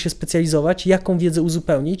czym chcemy się specjalizować, jaką wiedzę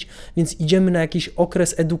uzupełnić, więc idziemy na jakiś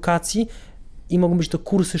okres edukacji i mogą być to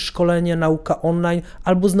kursy, szkolenia, nauka online,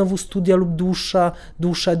 albo znowu studia lub dłuższa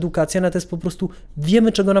edukacja, natomiast po prostu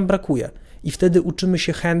wiemy, czego nam brakuje. I wtedy uczymy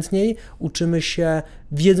się chętniej, uczymy się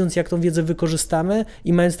wiedząc, jak tą wiedzę wykorzystamy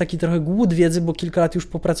i mając taki trochę głód wiedzy, bo kilka lat już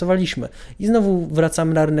popracowaliśmy. I znowu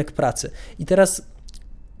wracamy na rynek pracy. I teraz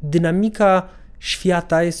dynamika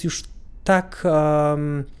świata jest już tak...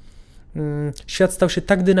 świat stał się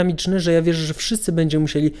tak dynamiczny, że ja wierzę, że wszyscy będziemy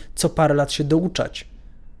musieli co parę lat się douczać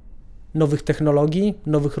nowych technologii,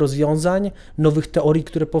 nowych rozwiązań, nowych teorii,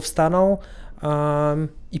 które powstaną,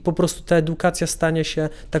 i po prostu ta edukacja stanie się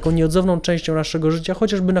taką nieodzowną częścią naszego życia,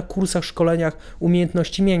 chociażby na kursach, szkoleniach,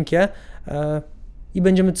 umiejętności miękkie, i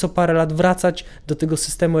będziemy co parę lat wracać do tego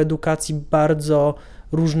systemu edukacji w bardzo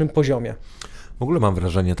różnym poziomie. W ogóle mam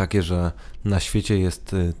wrażenie takie, że na świecie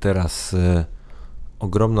jest teraz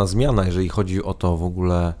ogromna zmiana, jeżeli chodzi o to w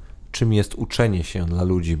ogóle, czym jest uczenie się dla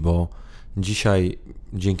ludzi, bo dzisiaj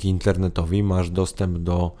dzięki internetowi masz dostęp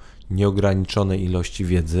do nieograniczonej ilości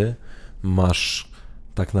wiedzy, masz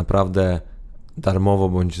tak naprawdę darmowo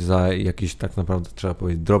bądź za jakieś tak naprawdę trzeba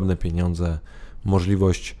powiedzieć drobne pieniądze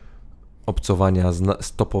możliwość obcowania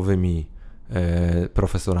z topowymi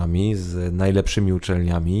profesorami, z najlepszymi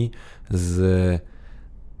uczelniami, z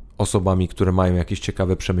osobami, które mają jakieś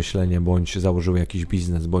ciekawe przemyślenie, bądź założyły jakiś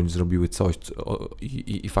biznes, bądź zrobiły coś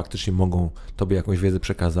i faktycznie mogą tobie jakąś wiedzę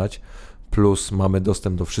przekazać, plus mamy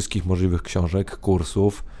dostęp do wszystkich możliwych książek,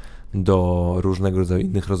 kursów, do różnego rodzaju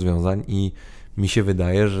innych rozwiązań i mi się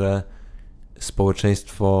wydaje, że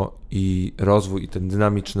społeczeństwo i rozwój, i ten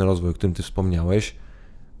dynamiczny rozwój, o którym ty wspomniałeś,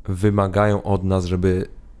 wymagają od nas, żeby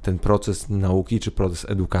ten proces nauki czy proces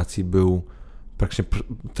edukacji praktycznie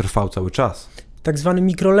trwał cały czas. Tak zwany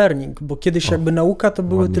microlearning, bo kiedyś jakby nauka to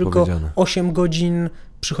były tylko 8 godzin,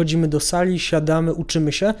 przychodzimy do sali, siadamy,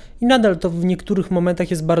 uczymy się i nadal to w niektórych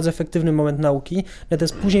momentach jest bardzo efektywny moment nauki,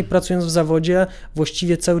 natomiast później pracując w zawodzie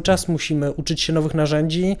właściwie cały czas musimy uczyć się nowych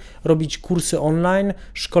narzędzi, robić kursy online,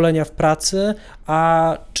 szkolenia w pracy,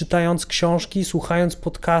 a czytając książki, słuchając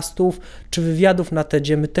podcastów czy wywiadów na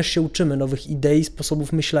TED-zie, my też się uczymy nowych idei,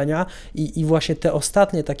 sposobów myślenia i właśnie te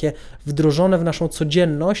ostatnie takie wdrożone w naszą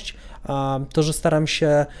codzienność, to, że staram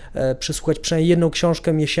się przysłuchać przynajmniej jedną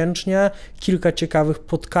książkę miesięcznie, kilka ciekawych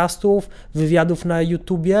podcastów, wywiadów na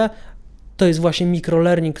YouTubie, to jest właśnie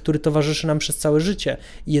microlearning, który towarzyszy nam przez całe życie.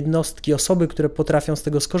 Jednostki, osoby, które potrafią z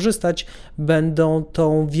tego skorzystać, będą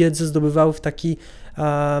tą wiedzę zdobywały w taki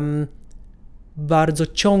bardzo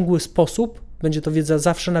ciągły sposób. Będzie to wiedza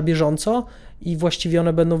zawsze na bieżąco i właściwie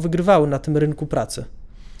one będą wygrywały na tym rynku pracy.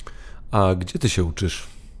 A gdzie ty się uczysz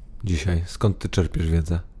dzisiaj? Skąd ty czerpiesz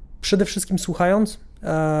wiedzę? Przede wszystkim słuchając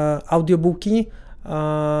audiobooki,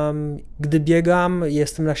 gdy biegam,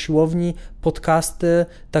 jestem na siłowni, podcasty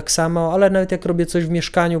tak samo, ale nawet jak robię coś w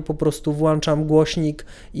mieszkaniu, po prostu włączam głośnik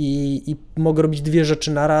i mogę robić 2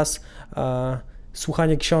 rzeczy naraz.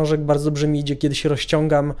 słuchanie książek bardzo dobrze mi idzie, kiedy się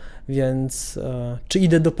rozciągam, więc czy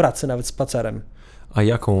idę do pracy nawet spacerem. A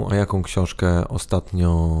jaką książkę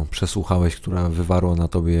ostatnio przesłuchałeś, która wywarła na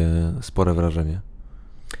tobie spore wrażenie?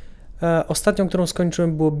 Ostatnią, którą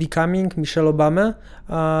skończyłem, było Becoming Michelle Obamy,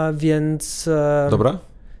 więc... Dobra?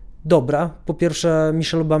 Dobra. Po pierwsze,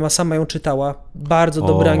 Michelle Obama sama ją czytała. Bardzo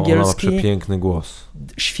dobry angielski. Ona ma przepiękny głos.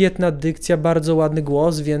 Świetna dykcja, bardzo ładny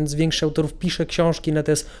głos, więc większość autorów pisze książki,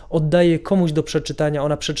 natomiast oddaje komuś do przeczytania.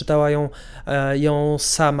 Ona przeczytała ją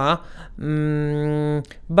sama.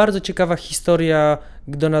 Bardzo ciekawa historia,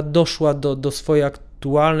 gdy ona doszła do swojej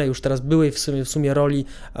aktualnej, już teraz byłej w sumie roli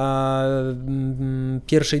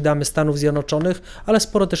pierwszej damy Stanów Zjednoczonych, ale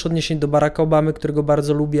sporo też odniesień do Baracka Obamy, którego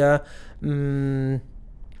bardzo lubię.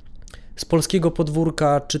 Z polskiego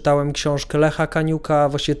podwórka czytałem książkę Lecha Kaniuka,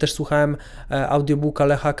 właściwie też słuchałem audiobooka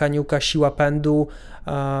Lecha Kaniuka, Siła pędu.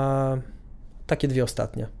 Takie dwie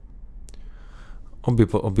ostatnie.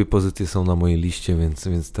 Obie pozycje są na mojej liście,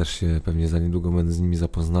 więc też się pewnie za niedługo będę z nimi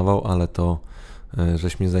zapoznawał, ale to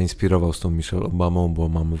żeś mnie zainspirował z tą Michelle Obamą, bo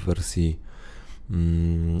mam w wersji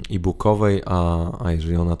e-bookowej, a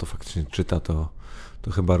jeżeli ona to faktycznie czyta, to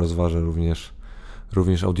chyba rozważę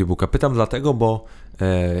również audiobooka. Pytam dlatego, bo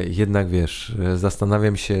jednak wiesz,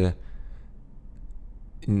 zastanawiam się,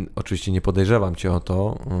 oczywiście nie podejrzewam cię o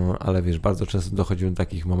to, ale wiesz, bardzo często dochodzimy do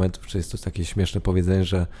takich momentów, czy jest to takie śmieszne powiedzenie,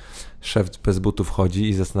 że szef bez butów chodzi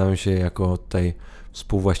i zastanawiam się jako tutaj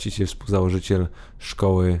współwłaściciel, współzałożyciel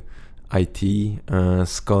szkoły IT,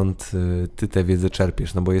 skąd ty tę wiedzę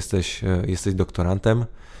czerpiesz, no bo jesteś doktorantem,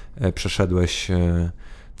 przeszedłeś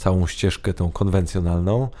całą ścieżkę tą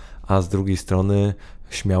konwencjonalną, a z drugiej strony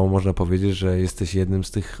śmiało można powiedzieć, że jesteś jednym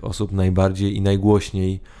z tych osób najbardziej i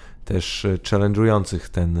najgłośniej też challenge'ujących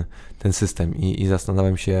ten system i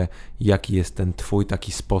zastanawiam się, jaki jest ten twój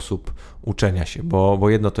taki sposób uczenia się, bo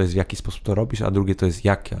jedno to jest w jaki sposób to robisz, a drugie to jest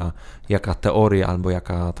jaka teoria albo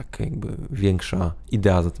jaka taka jakby większa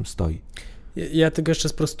idea za tym stoi. Ja tego jeszcze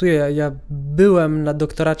sprostuję. Ja byłem na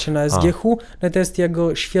doktoracie na SGH-u, natomiast ja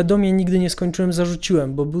go świadomie nigdy nie skończyłem,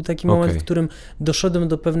 zarzuciłem, bo był taki moment, w którym doszedłem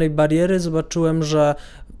do pewnej bariery, zobaczyłem, że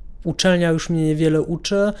uczelnia już mnie niewiele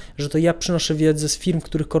uczy, że to ja przynoszę wiedzę z firm, w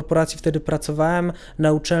których korporacji wtedy pracowałem,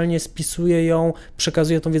 na uczelnię, spisuję ją,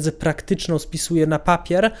 przekazuję tą wiedzę praktyczną, spisuję na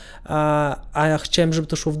papier, a ja chciałem, żeby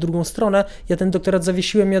to szło w drugą stronę. Ja ten doktorat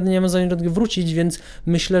zawiesiłem, ja nie mam zamiaru wrócić, więc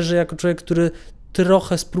myślę, że jako człowiek, który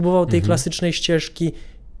trochę spróbował tej klasycznej ścieżki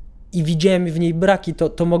i widziałem w niej braki,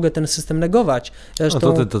 to mogę ten system negować.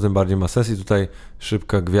 Zresztą... No to tym bardziej ma sens i tutaj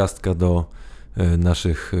szybka gwiazdka do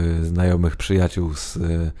naszych znajomych przyjaciół z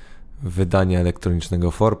wydania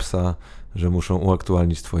elektronicznego Forbesa, że muszą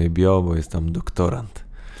uaktualnić twoje bio, bo jest tam doktorant.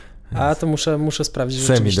 A to muszę sprawdzić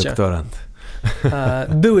rzeczywiście. Semi-doktorant.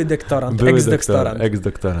 Były doktorant,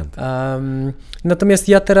 Ex-doktorant. Natomiast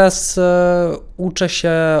ja teraz uczę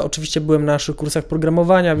się, oczywiście byłem na naszych kursach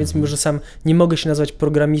programowania, więc mimo, że sam nie mogę się nazwać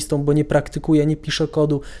programistą, bo nie praktykuję, nie piszę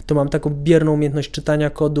kodu, to mam taką bierną umiejętność czytania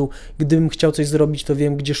kodu. Gdybym chciał coś zrobić, to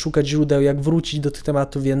wiem, gdzie szukać źródeł, jak wrócić do tych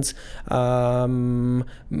tematów, więc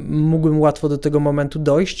mógłbym łatwo do tego momentu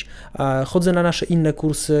dojść. Chodzę na nasze inne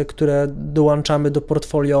kursy, które dołączamy do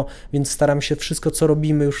portfolio, więc staram się wszystko, co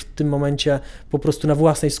robimy już w tym momencie po prostu na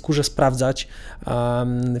własnej skórze sprawdzać.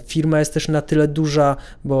 Firma jest też na tyle duża,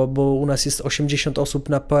 bo u nas jest 80 osób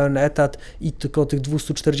na pełen etat i tylko tych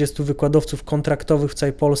 240 wykładowców kontraktowych w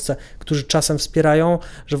całej Polsce, którzy czasem wspierają,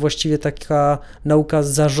 że właściwie taka nauka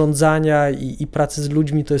zarządzania i pracy z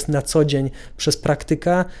ludźmi to jest na co dzień przez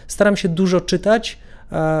praktykę. Staram się dużo czytać,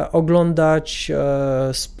 oglądać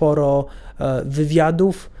sporo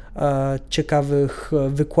wywiadów, ciekawych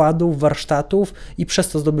wykładów, warsztatów i przez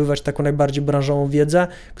to zdobywać taką najbardziej branżową wiedzę,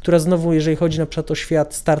 która znowu, jeżeli chodzi na przykład o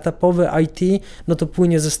świat startupowy, IT, no to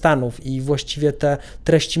płynie ze Stanów i właściwie te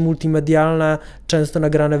treści multimedialne, często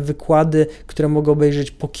nagrane wykłady, które mogę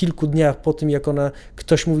obejrzeć po kilku dniach po tym, jak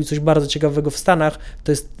ktoś mówi coś bardzo ciekawego w Stanach,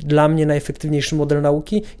 to jest dla mnie najefektywniejszy model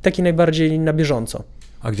nauki i taki najbardziej na bieżąco.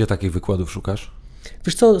 A gdzie takich wykładów szukasz?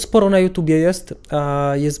 Wiesz co, sporo na YouTubie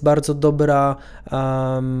jest bardzo dobra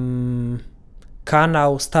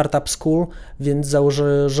kanał Startup School, więc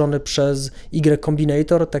założony przez Y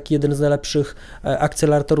Combinator, taki jeden z najlepszych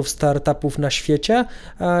akceleratorów startupów na świecie,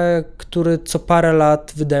 który co parę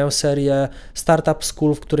lat wydają serię Startup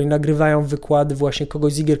School, w której nagrywają wykłady właśnie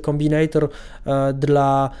kogoś z Y Combinator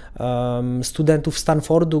dla studentów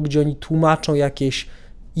Stanfordu, gdzie oni tłumaczą jakieś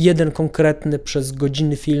jeden konkretny przez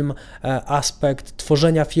godziny film aspekt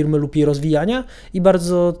tworzenia firmy lub jej rozwijania i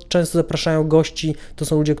bardzo często zapraszają gości, to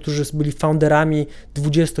są ludzie, którzy byli founderami,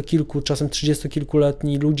 20-kilku, czasem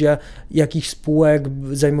 30-kilkuletni ludzie jakichś spółek,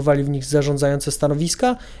 zajmowali w nich zarządzające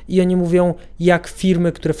stanowiska i oni mówią, jak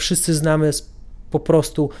firmy, które wszyscy znamy po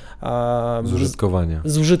prostu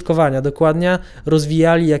z użytkowania, dokładnie,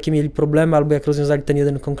 rozwijali, jakie mieli problemy albo jak rozwiązali ten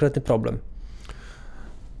jeden konkretny problem.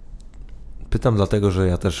 Pytam dlatego, że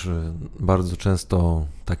ja też bardzo często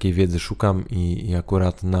takiej wiedzy szukam i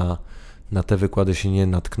akurat na te wykłady się nie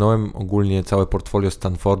natknąłem. Ogólnie całe portfolio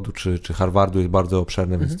Stanfordu czy Harvardu jest bardzo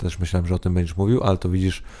obszerne, więc też myślałem, że o tym będziesz mówił, ale to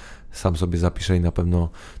widzisz, sam sobie zapiszę i na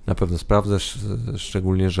pewno sprawdzę,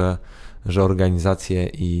 szczególnie, że organizację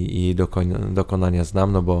i jej dokonania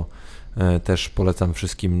znam, no bo też polecam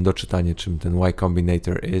wszystkim doczytanie, czym ten Y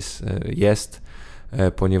Combinator jest,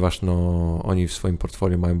 ponieważ oni w swoim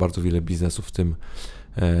portfolio mają bardzo wiele biznesów, w tym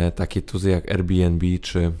takie tuzy jak Airbnb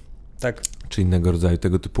czy innego rodzaju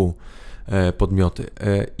tego typu podmioty.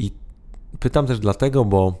 I pytam też dlatego,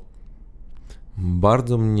 bo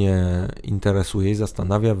bardzo mnie interesuje i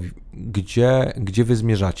zastanawia, gdzie wy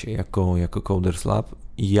zmierzacie jako Coders Lab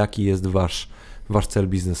i jaki jest wasz cel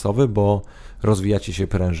biznesowy, bo rozwijacie się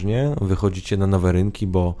prężnie, wychodzicie na nowe rynki,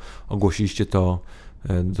 bo ogłosiliście to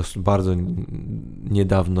bardzo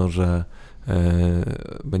niedawno, że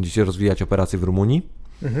będziecie rozwijać operacje w Rumunii.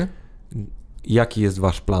 Jaki jest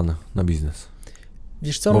wasz plan na biznes?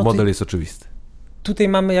 Wiesz co, bo model jest oczywisty. Tutaj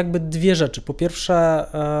mamy jakby dwie rzeczy. Po pierwsze,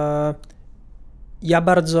 ja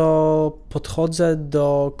bardzo podchodzę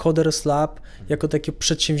do Coders Lab jako takiego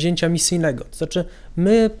przedsięwzięcia misyjnego. To znaczy,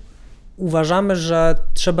 my uważamy, że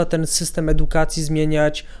trzeba ten system edukacji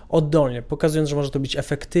zmieniać oddolnie, pokazując, że może to być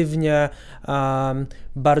efektywnie.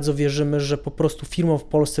 Bardzo wierzymy, że po prostu firmom w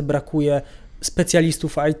Polsce brakuje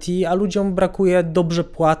specjalistów IT, a ludziom brakuje dobrze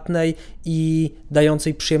płatnej i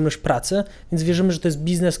dającej przyjemność pracy, więc wierzymy, że to jest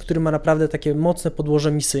biznes, który ma naprawdę takie mocne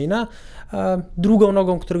podłoże misyjne. Drugą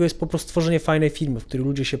nogą, którego jest po prostu tworzenie fajnej firmy, w której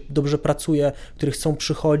ludzie się dobrze pracuje, w których chcą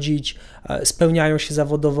przychodzić, spełniają się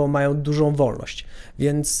zawodowo, mają dużą wolność.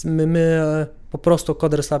 Więc my po prostu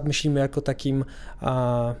Coders Lab myślimy jako takim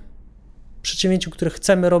przedsięwzięciu, które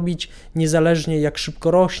chcemy robić niezależnie jak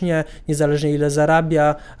szybko rośnie, niezależnie ile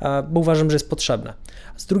zarabia, bo uważam, że jest potrzebne.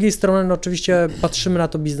 Z drugiej strony no oczywiście patrzymy na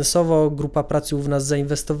to biznesowo, grupa pracy w nas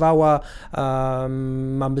zainwestowała,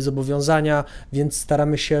 mamy zobowiązania, więc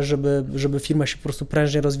staramy się, żeby firma się po prostu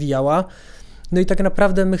prężnie rozwijała. No i tak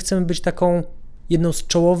naprawdę my chcemy być taką jedną z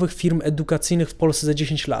czołowych firm edukacyjnych w Polsce za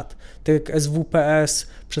 10 lat. Tak jak SWPS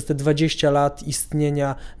przez te 20 lat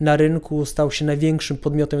istnienia na rynku stał się największym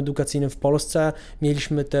podmiotem edukacyjnym w Polsce.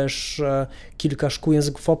 Mieliśmy też kilka szkół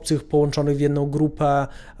języków obcych połączonych w jedną grupę,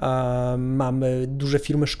 mamy duże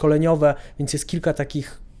firmy szkoleniowe, więc jest kilka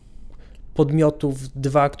takich podmiotów,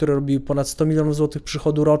 które robiły ponad 100 milionów złotych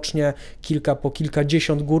przychodu rocznie, po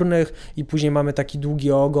kilkadziesiąt górnych i później mamy taki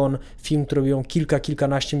długi ogon firm, które robią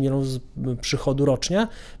kilkanaście milionów przychodu rocznie.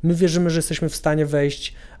 My wierzymy, że jesteśmy w stanie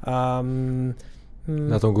wejść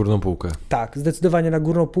na tą górną półkę. Tak, zdecydowanie na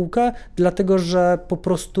górną półkę, dlatego że po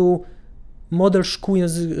prostu model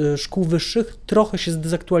szkół wyższych trochę się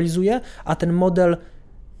zdezaktualizuje, a ten model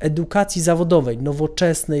edukacji zawodowej,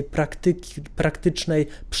 nowoczesnej, praktycznej,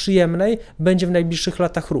 przyjemnej będzie w najbliższych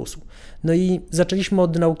latach rósł. No i zaczęliśmy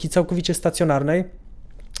od nauki całkowicie stacjonarnej,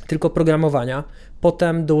 tylko programowania,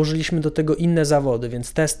 potem dołożyliśmy do tego inne zawody,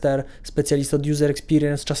 więc tester, specjalista od user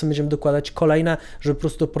experience, czasem będziemy dokładać kolejne, żeby po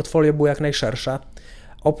prostu to portfolio było jak najszersze.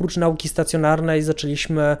 Oprócz nauki stacjonarnej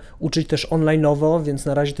zaczęliśmy uczyć też online'owo, więc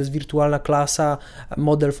na razie to jest wirtualna klasa,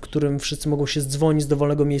 model, w którym wszyscy mogą się zdzwonić z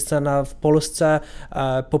dowolnego miejsca w Polsce,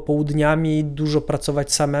 popołudniami, dużo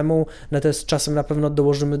pracować samemu, natomiast czasem na pewno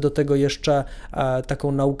dołożymy do tego jeszcze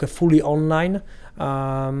taką naukę fully online,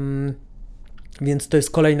 więc to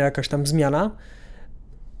jest kolejna jakaś tam zmiana.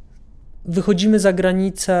 Wychodzimy za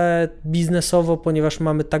granicę biznesowo, ponieważ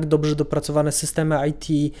mamy tak dobrze dopracowane systemy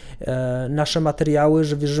IT, nasze materiały,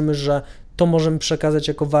 że wierzymy, że to możemy przekazać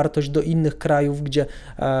jako wartość do innych krajów, gdzie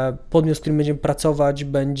podmiot, z którym będziemy pracować,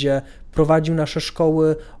 będzie prowadził nasze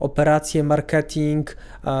szkoły, operacje, marketing,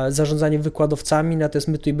 zarządzanie wykładowcami, natomiast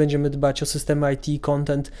my tutaj będziemy dbać o systemy IT i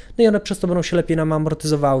content, no i one przez to będą się lepiej nam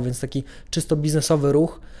amortyzowały, więc taki czysto biznesowy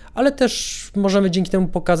ruch, ale też możemy dzięki temu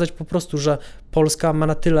pokazać po prostu, że Polska ma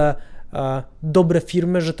na tyle dobre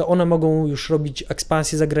firmy, że to one mogą już robić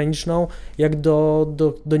ekspansję zagraniczną, jak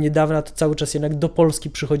do niedawna to cały czas jednak do Polski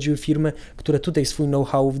przychodziły firmy, które tutaj swój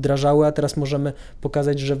know-how wdrażały, a teraz możemy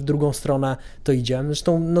pokazać, że w drugą stronę to idzie.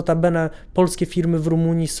 Zresztą notabene polskie firmy w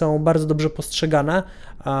Rumunii są bardzo dobrze postrzegane.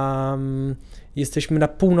 jesteśmy na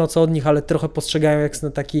północ od nich, ale trochę postrzegają jak na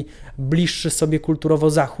taki bliższy sobie kulturowo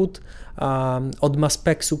zachód, od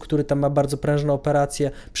Maspexu, który tam ma bardzo prężne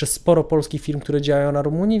operacje, przez sporo polskich firm, które działają na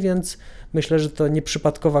Rumunii, więc myślę, że to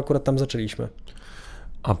nieprzypadkowo akurat tam zaczęliśmy.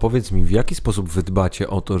 A powiedz mi, w jaki sposób wy dbacie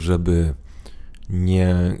o to, żeby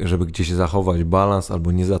gdzieś zachować balans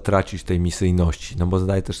albo nie zatracić tej misyjności? No bo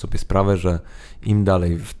zdaję też sobie sprawę, że im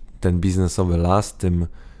dalej w ten biznesowy las, tym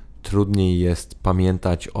trudniej jest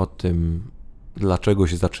pamiętać o tym, dlaczego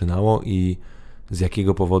się zaczynało i z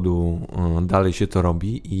jakiego powodu dalej się to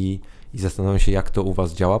robi i zastanawiam się, jak to u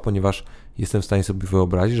was działa, ponieważ jestem w stanie sobie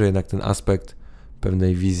wyobrazić, że jednak ten aspekt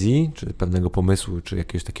pewnej wizji, czy pewnego pomysłu, czy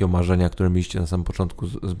jakiegoś takiego marzenia, które mieliście na samym początku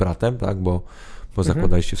z bratem, tak, bo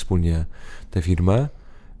zakładaliście wspólnie tę firmę,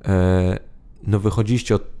 no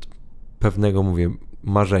wychodziliście od pewnego,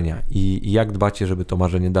 marzenia i jak dbacie, żeby to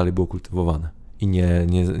marzenie dalej było kultywowane i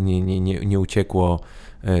nie uciekło,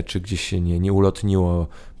 czy gdzieś się nie ulotniło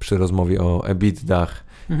przy rozmowie o EBITDach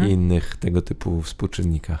i innych tego typu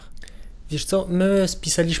współczynnikach. Wiesz co, my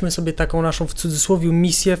spisaliśmy sobie taką naszą w cudzysłowie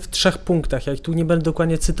misję w 3 punktach. Ja ich tu nie będę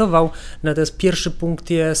dokładnie cytował, natomiast pierwszy punkt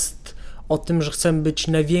jest o tym, że chcemy być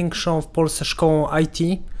największą w Polsce szkołą IT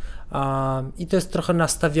i to jest trochę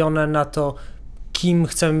nastawione na to, kim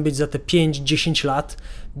chcemy być za te 5-10 lat.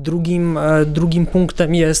 Drugim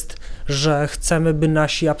punktem jest, że chcemy, by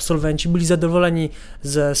nasi absolwenci byli zadowoleni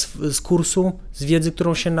z kursu, z wiedzy,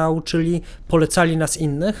 którą się nauczyli, polecali nas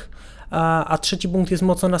innych. A trzeci punkt jest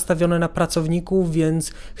mocno nastawiony na pracowników,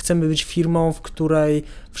 więc chcemy być firmą, w której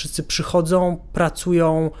wszyscy przychodzą,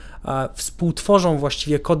 pracują, współtworzą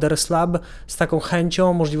właściwie Coders Lab z taką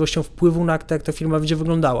chęcią, możliwością wpływu na to, jak ta firma będzie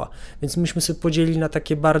wyglądała. Więc myśmy sobie podzielili na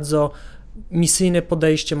takie bardzo misyjne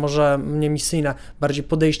podejście, może nie misyjne, bardziej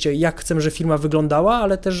podejście, jak chcemy, że firma wyglądała,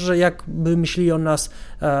 ale też, że jakby myśleli o nas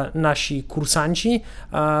nasi kursanci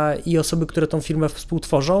i osoby, które tą firmę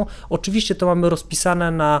współtworzą. Oczywiście to mamy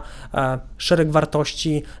rozpisane na szereg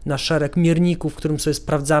wartości, na szereg mierników, w którym sobie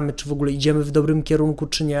sprawdzamy, czy w ogóle idziemy w dobrym kierunku,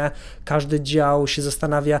 czy nie. Każdy dział się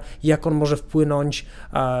zastanawia, jak on może wpłynąć,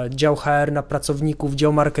 dział HR na pracowników,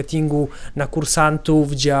 dział marketingu na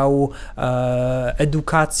kursantów, dział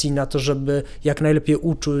edukacji na to, żeby jak najlepiej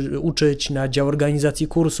uczyć, na dział organizacji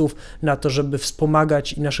kursów, na to, żeby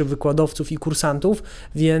wspomagać i naszych wykładowców i kursantów,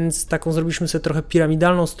 więc taką zrobiliśmy sobie trochę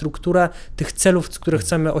piramidalną strukturę tych celów, które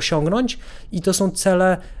chcemy osiągnąć i to są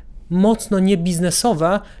cele mocno nie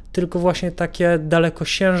biznesowe, tylko właśnie takie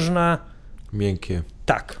dalekosiężne. Miękkie.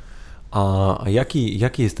 Tak. A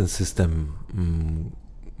jaki jest ten system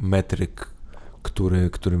metryk,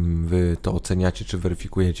 którym wy to oceniacie czy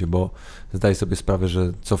weryfikujecie, bo zdaję sobie sprawę,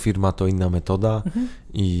 że co firma to inna metoda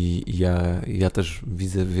i ja też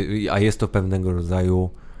widzę, a jest to pewnego rodzaju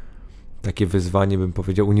takie wyzwanie, bym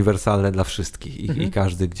powiedział, uniwersalne dla wszystkich i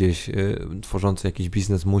każdy gdzieś tworzący jakiś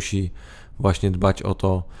biznes musi właśnie dbać o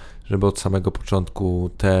to, żeby od samego początku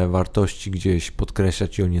te wartości gdzieś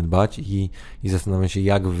podkreślać i o nie dbać i zastanawiam się,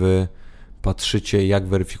 jak wy patrzycie, jak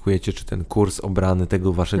weryfikujecie, czy ten kurs obrany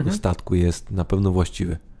tego waszego statku jest na pewno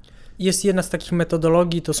właściwy. Jest jedna z takich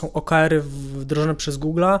metodologii, to są OKR-y wdrożone przez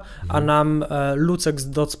Google'a, a nam Lucek z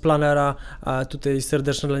Dots Plannera, tutaj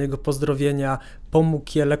serdeczne dla niego pozdrowienia, pomógł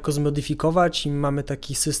je lekko zmodyfikować i mamy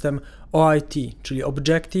taki system OIT, czyli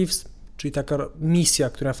Objectives, czyli taka misja,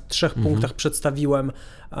 która w 3 punktach przedstawiłem,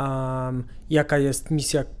 jaka jest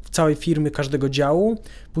misja całej firmy, każdego działu.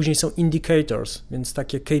 Później są indicators, więc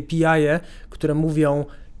takie KPI-e, które mówią,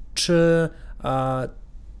 czy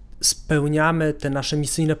spełniamy te nasze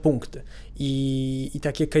misyjne punkty. I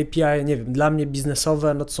takie KPI, nie wiem, dla mnie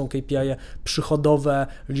biznesowe, no to są KPI przychodowe,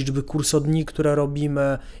 liczby kursodni, które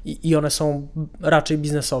robimy i one są raczej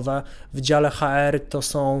biznesowe. W dziale HR to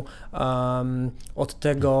są od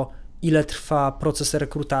tego, ile trwa proces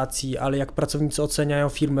rekrutacji, ale jak pracownicy oceniają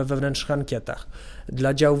firmę we wewnętrznych ankietach.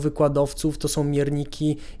 Dla działu wykładowców to są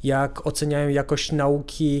mierniki, jak oceniają jakość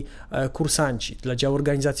nauki kursanci. Dla działu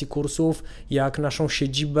organizacji kursów, jak naszą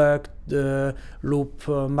siedzibę lub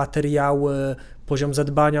materiały, poziom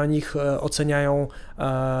zadbania o nich oceniają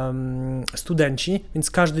studenci,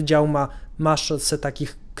 więc każdy dział ma masę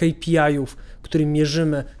takich KPI-ów, którym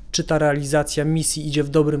mierzymy, czy ta realizacja misji idzie w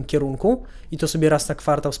dobrym kierunku i to sobie raz na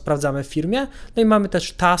kwartał sprawdzamy w firmie. No i mamy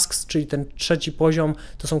też tasks, czyli ten trzeci poziom,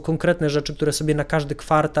 to są konkretne rzeczy, które sobie na każdy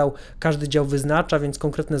kwartał każdy dział wyznacza, więc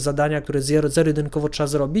konkretne zadania, które zero-jedynkowo trzeba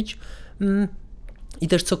zrobić. I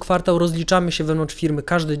też co kwartał rozliczamy się wewnątrz firmy,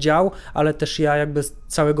 każdy dział, ale też ja jakby z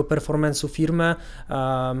całego performance'u firmy,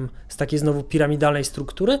 z takiej znowu piramidalnej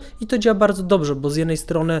struktury i to działa bardzo dobrze, bo z jednej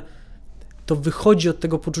strony to wychodzi od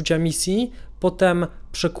tego poczucia misji, potem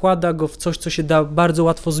przekłada go w coś, co się da bardzo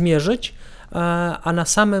łatwo zmierzyć, a na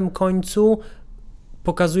samym końcu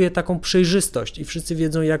pokazuje taką przejrzystość i wszyscy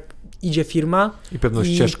wiedzą, jak idzie firma. I pewną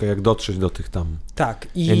ścieżkę, jak dotrzeć do tych tam. Tak,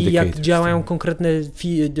 i jak działają konkretne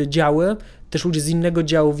działy. Też ludzie z innego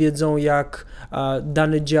działu wiedzą, jak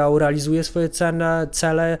dany dział realizuje swoje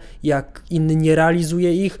cele, jak inny nie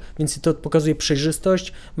realizuje ich, więc to pokazuje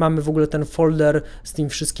przejrzystość. Mamy w ogóle ten folder z tymi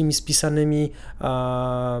wszystkimi spisanymi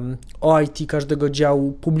OIT każdego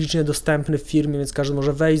działu publicznie dostępny w firmie, więc każdy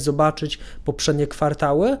może wejść, zobaczyć poprzednie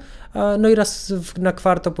kwartały. No i raz na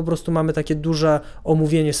kwartał po prostu mamy takie duże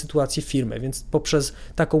omówienie sytuacji firmy, więc poprzez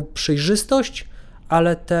taką przejrzystość,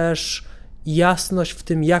 ale też jasność w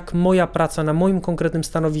tym, jak moja praca na moim konkretnym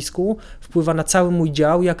stanowisku wpływa na cały mój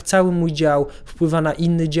dział, jak cały mój dział wpływa na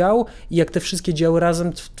inny dział i jak te wszystkie działy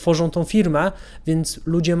razem tworzą tą firmę, więc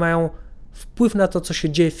ludzie mają wpływ na to, co się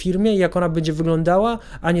dzieje w firmie i jak ona będzie wyglądała,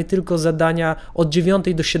 a nie tylko zadania od 9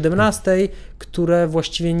 do 17, które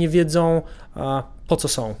właściwie nie wiedzą, po co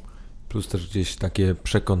są. Plus też gdzieś takie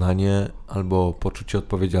przekonanie albo poczucie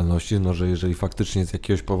odpowiedzialności, no, że jeżeli faktycznie z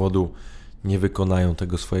jakiegoś powodu nie wykonają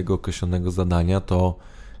tego swojego określonego zadania, to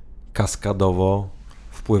kaskadowo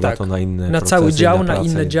wpływa to na inne na procesy, cały dział, na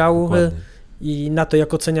inne działy. Dokładnie. I na to,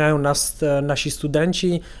 jak oceniają nas nasi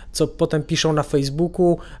studenci, co potem piszą na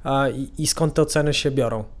Facebooku i skąd te oceny się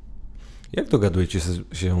biorą. Jak dogadujecie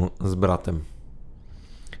się z bratem?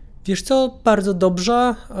 Wiesz co, bardzo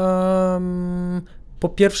dobrze. Po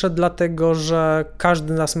pierwsze dlatego, że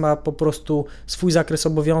każdy z nas ma po prostu swój zakres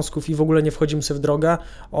obowiązków i w ogóle nie wchodzimy sobie w drogę.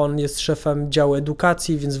 On jest szefem działu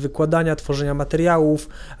edukacji, więc wykładania, tworzenia materiałów,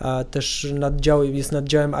 też jest nad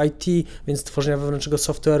działem IT, więc tworzenia wewnętrznego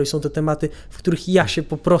software'u i są to tematy, w których ja się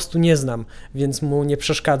po prostu nie znam, więc mu nie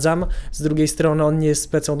przeszkadzam. Z drugiej strony on nie jest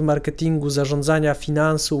specem od marketingu, zarządzania,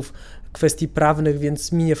 finansów, kwestii prawnych,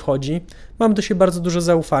 więc mi nie wchodzi. Mam do siebie bardzo duże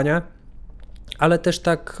zaufanie. Ale też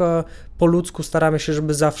tak po ludzku staramy się,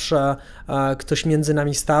 żeby zawsze ktoś między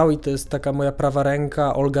nami stał i to jest taka moja prawa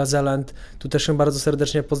ręka, Olga Zelent, tu też ją bardzo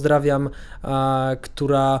serdecznie pozdrawiam,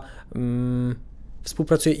 która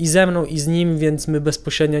współpracuje i ze mną, i z nim, więc my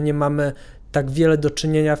bezpośrednio nie mamy tak wiele do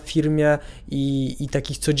czynienia w firmie i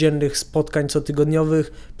takich codziennych spotkań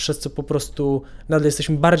cotygodniowych, przez co po prostu nadal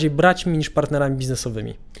jesteśmy bardziej braćmi niż partnerami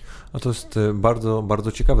biznesowymi. A to jest bardzo,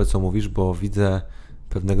 bardzo ciekawe, co mówisz, bo widzę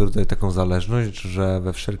pewnego rodzaju taką zależność, że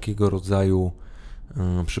we wszelkiego rodzaju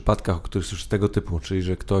przypadkach, o których słyszę tego typu, czyli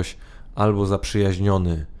że ktoś albo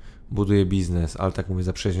zaprzyjaźniony buduje biznes, ale tak mówię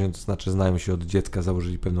zaprzyjaźniony, to znaczy znają się od dziecka,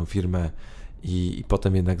 założyli pewną firmę i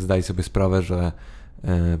potem jednak zdali sobie sprawę, że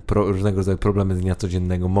różnego rodzaju problemy dnia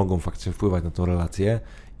codziennego mogą faktycznie wpływać na tą relację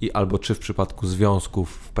i albo czy w przypadku związków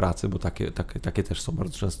w pracy, bo takie też są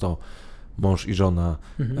bardzo często mąż i żona,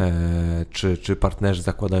 czy partnerzy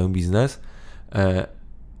zakładają biznes,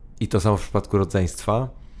 i to samo w przypadku rodzeństwa,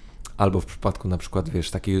 albo w przypadku na przykład,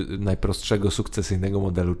 wiesz, takiego najprostszego sukcesyjnego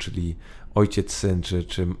modelu, czyli ojciec-syn,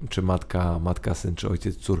 czy matka-syn, czy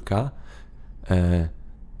ojciec-córka,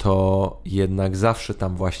 to jednak zawsze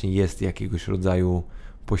tam właśnie jest jakiegoś rodzaju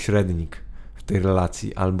pośrednik w tej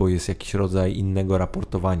relacji, albo jest jakiś rodzaj innego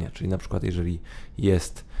raportowania, czyli na przykład jeżeli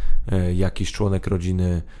jest jakiś członek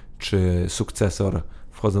rodziny, czy sukcesor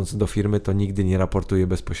wchodzący do firmy, to nigdy nie raportuje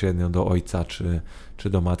bezpośrednio do ojca, czy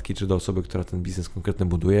do matki, czy do osoby, która ten biznes konkretnie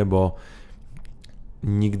buduje, bo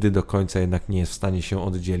nigdy do końca jednak nie jest w stanie się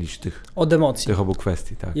oddzielić od emocji. Tych obu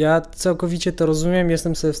kwestii. Tak. Ja całkowicie to rozumiem,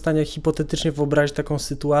 jestem sobie w stanie hipotetycznie wyobrazić taką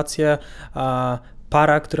sytuację,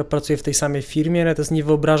 para, która pracuje w tej samej firmie, natomiast nie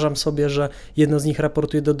wyobrażam sobie, że jedno z nich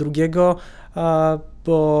raportuje do drugiego,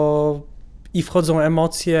 bo i wchodzą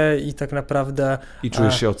emocje i tak naprawdę... I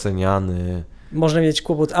czujesz się oceniany. Można mieć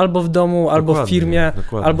kłopot albo w domu, albo w firmie,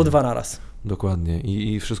 albo dwa naraz. Dokładnie.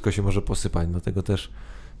 I wszystko się może posypać. Dlatego też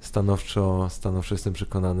stanowczo jestem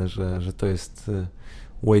przekonany, że to jest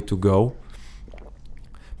way to go.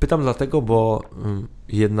 Pytam dlatego, bo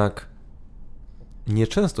jednak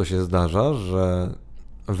nieczęsto się zdarza, że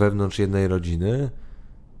wewnątrz jednej rodziny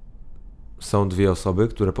są dwie osoby,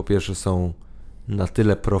 które po pierwsze są na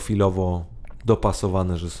tyle profilowo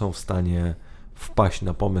dopasowane, że są w stanie wpaść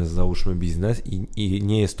na pomysł, załóżmy biznes i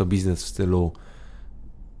nie jest to biznes w stylu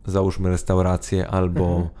załóżmy restaurację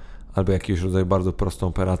albo jakiegoś rodzaju bardzo prostą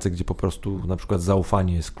operację, gdzie po prostu na przykład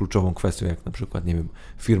zaufanie jest kluczową kwestią, jak na przykład, nie wiem,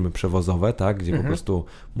 firmy przewozowe, tak, gdzie po prostu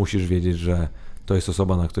musisz wiedzieć, że to jest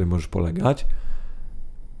osoba, na której możesz polegać.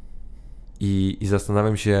 I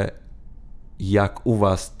zastanawiam się, jak u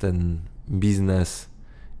was ten biznes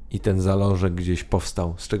i ten zalążek gdzieś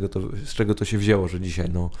powstał, z czego to się wzięło, że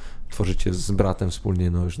dzisiaj tworzycie z bratem wspólnie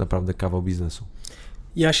już naprawdę kawał biznesu.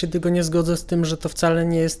 Ja się tylko nie zgodzę z tym, że to wcale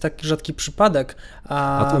nie jest taki rzadki przypadek.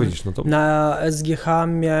 A to widzisz, no to... Na SGH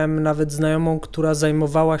miałem nawet znajomą, która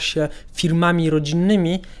zajmowała się firmami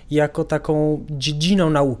rodzinnymi jako taką dziedziną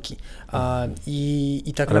nauki.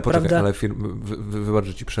 I tak ale naprawdę... Poczekaj, ale wybacz,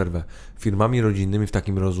 że ci przerwę. Firmami rodzinnymi w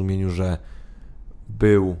takim rozumieniu, że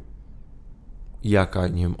był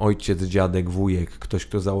nie wiem, ojciec, dziadek, wujek, ktoś,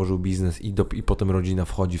 kto założył biznes i potem rodzina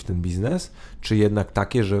wchodzi w ten biznes, czy jednak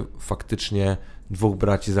takie, że faktycznie dwóch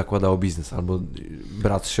braci zakładało biznes, albo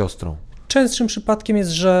brat z siostrą? Częstszym przypadkiem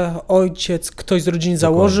jest, że ojciec, ktoś z rodziny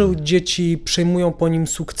założył, dzieci przejmują po nim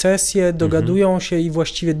sukcesję, dogadują się i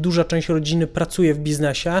właściwie duża część rodziny pracuje w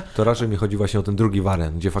biznesie. To raczej mi chodzi właśnie o ten drugi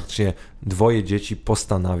wariant, gdzie faktycznie dwoje dzieci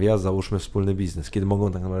postanawia, załóżmy wspólny biznes, kiedy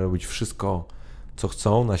mogą tak naprawdę robić wszystko, co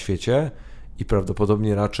chcą na świecie i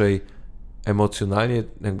prawdopodobnie raczej emocjonalnie,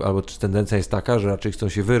 albo tendencja jest taka, że raczej chcą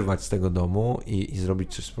się wyrwać z tego domu i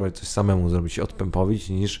zrobić spróbować coś samemu, zrobić się odpępowić,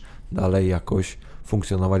 niż dalej jakoś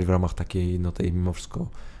funkcjonować w ramach takiej, no tej mimo wszystko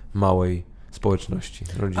małej społeczności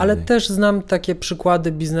rodzinnej. Ale też znam takie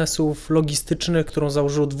przykłady biznesów logistycznych, którą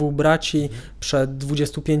założyło dwóch braci przed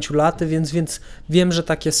 25 laty, więc wiem, że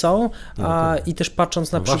takie są. I też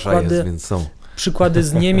patrząc na przykłady... Jest, więc są. Przykłady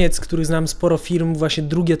z Niemiec, których znam sporo firm, właśnie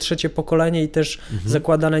drugie, trzecie pokolenie i też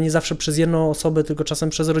zakładane nie zawsze przez jedną osobę, tylko czasem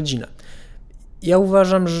przez rodzinę. Ja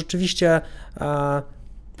uważam, że rzeczywiście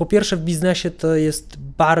po pierwsze w biznesie to jest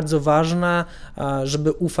bardzo ważne,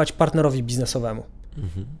 żeby ufać partnerowi biznesowemu.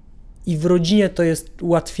 I w rodzinie to jest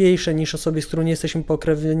łatwiejsze niż osobie, z którą nie jesteśmy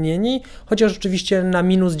pokrewnieni, chociaż oczywiście na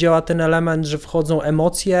minus działa ten element, że wchodzą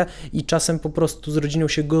emocje i czasem po prostu z rodziną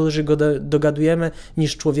się gorzej dogadujemy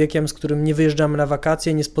niż człowiekiem, z którym nie wyjeżdżamy na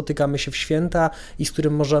wakacje, nie spotykamy się w święta i z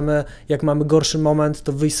którym możemy, jak mamy gorszy moment,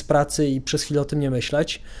 to wyjść z pracy i przez chwilę o tym nie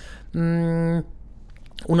myśleć.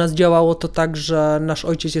 U nas działało to tak, że nasz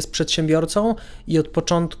ojciec jest przedsiębiorcą i od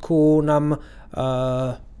początku nam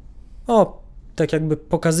tak jakby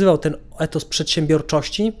pokazywał ten etos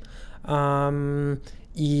przedsiębiorczości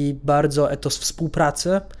i bardzo etos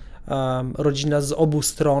współpracy. Rodzina z obu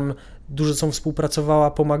stron dużo są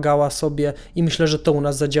współpracowała, pomagała sobie i myślę, że to u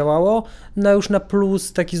nas zadziałało. No już na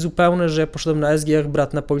plus taki zupełny, że ja poszedłem na SGH,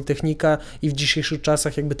 brat na Politechnikę i w dzisiejszych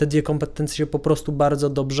czasach jakby te dwie kompetencje się po prostu bardzo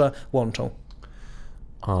dobrze łączą.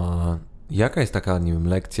 A jaka jest taka, nie wiem,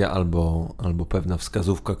 lekcja albo pewna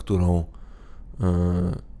wskazówka, którą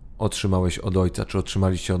otrzymałeś od ojca, czy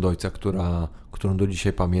otrzymaliście od ojca, którą do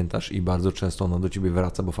dzisiaj pamiętasz i bardzo często ona do ciebie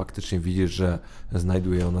wraca, bo faktycznie widzisz, że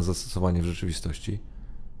znajduje ona zastosowanie w rzeczywistości?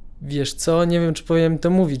 Wiesz co, nie wiem, czy powinienem to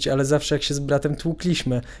mówić, ale zawsze jak się z bratem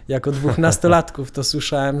tłukliśmy, jako dwóch nastolatków, to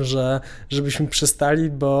słyszałem, żebyśmy przestali,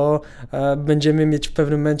 bo będziemy mieć w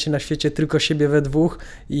pewnym momencie na świecie tylko siebie we dwóch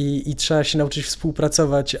i trzeba się nauczyć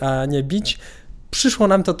współpracować, a nie bić. Przyszło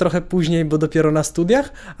nam to trochę później, bo dopiero na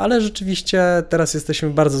studiach, ale rzeczywiście teraz jesteśmy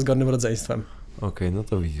bardzo zgodnym rodzeństwem. Okej, no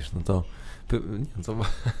to widzisz, no to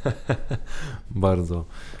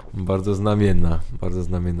bardzo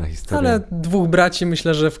znamienna historia. Ale dwóch braci,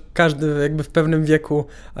 myślę, że w pewnym wieku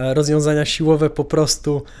rozwiązania siłowe po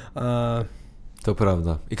prostu... To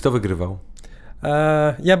prawda. I kto wygrywał?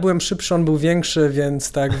 Ja byłem szybszy, on był większy,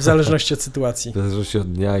 więc tak, w zależności od sytuacji. W zależności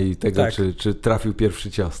od dnia i tego, tak. czy trafił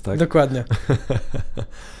pierwszy cios, tak? Dokładnie.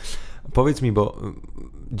 Powiedz mi, bo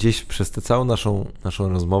gdzieś przez tę całą naszą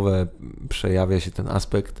rozmowę przejawia się ten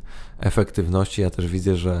aspekt efektywności. Ja też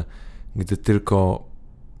widzę, że gdy tylko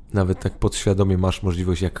nawet tak podświadomie masz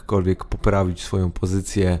możliwość jakkolwiek poprawić swoją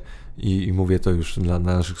pozycję i mówię to już dla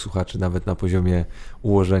naszych słuchaczy, nawet na poziomie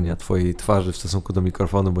ułożenia twojej twarzy w stosunku do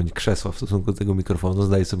mikrofonu, bądź krzesła w stosunku do tego mikrofonu,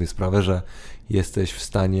 zdaję sobie sprawę, że jesteś w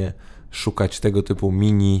stanie szukać tego typu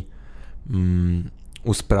mini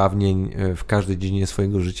usprawnień w każdej dziedzinie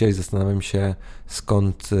swojego życia i zastanawiam się,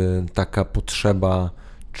 skąd taka potrzeba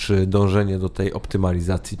czy dążenie do tej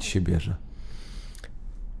optymalizacji ci się bierze.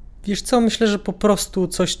 Wiesz co, myślę, że po prostu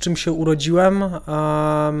coś, czym się urodziłem.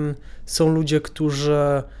 Są ludzie,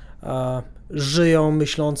 którzy żyją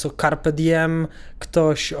myśląc o carpe diem,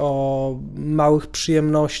 ktoś o małych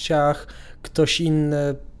przyjemnościach, ktoś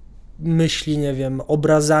inny myśli, nie wiem,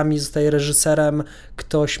 obrazami, zostaje reżyserem,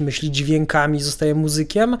 ktoś myśli dźwiękami, zostaje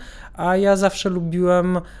muzykiem, a ja zawsze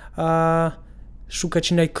lubiłem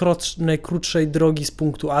szukać najkrótszej drogi z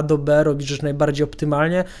punktu A do B, robić rzecz najbardziej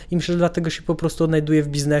optymalnie i myślę, że dlatego się po prostu odnajduję w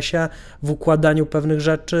biznesie, w układaniu pewnych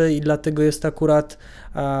rzeczy i dlatego jest akurat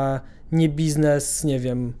nie biznes, nie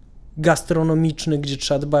wiem, gastronomiczny, gdzie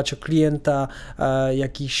trzeba dbać o klienta,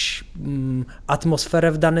 jakiś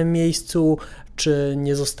atmosferę w danym miejscu, czy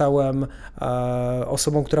nie zostałem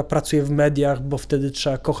osobą, która pracuje w mediach, bo wtedy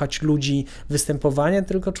trzeba kochać ludzi, występowanie,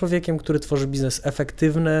 tylko człowiekiem, który tworzy biznes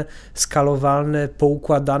efektywny, skalowalny,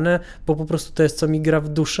 poukładany, bo po prostu to jest, co mi gra w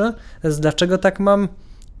duszę. Dlaczego tak mam?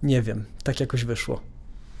 Nie wiem, tak jakoś wyszło.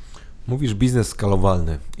 Mówisz biznes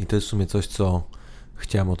skalowalny i to jest w sumie coś, co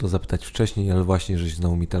chciałem o to zapytać wcześniej, ale właśnie, żeś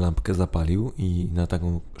znowu mi tę lampkę zapalił i na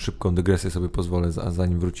taką szybką dygresję sobie pozwolę,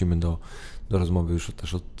 zanim wrócimy do rozmowy już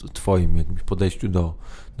też o twoim jakimś podejściu do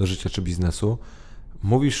życia czy biznesu.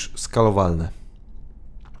 Mówisz skalowalne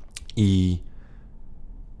i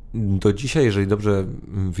do dzisiaj, jeżeli dobrze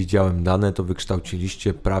widziałem dane, to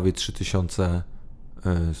wykształciliście prawie 3000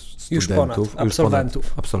 studentów.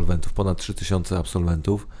 Absolwentów, ponad 3000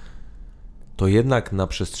 absolwentów. To jednak na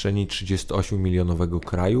przestrzeni 38-milionowego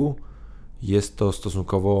kraju jest to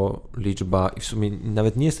stosunkowo liczba i w sumie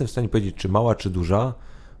nawet nie jestem w stanie powiedzieć, czy mała, czy duża,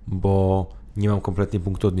 bo nie mam kompletnie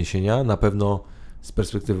punktu odniesienia. Na pewno z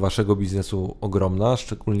perspektywy waszego biznesu ogromna,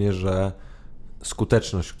 szczególnie, że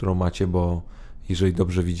skuteczność, którą macie, bo jeżeli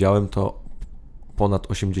dobrze widziałem, to ponad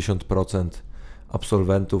 80%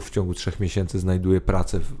 absolwentów w ciągu 3 miesięcy znajduje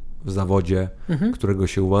pracę w zawodzie, którego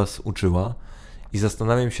się u was uczyła. I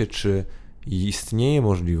zastanawiam się, czy istnieje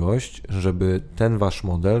możliwość, żeby ten wasz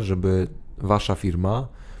model, żeby wasza firma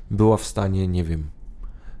była w stanie, nie wiem,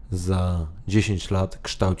 za 10 lat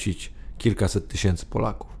kształcić kilkaset tysięcy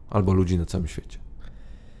Polaków albo ludzi na całym świecie,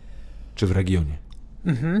 czy w regionie.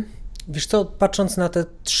 Wiesz co, patrząc na te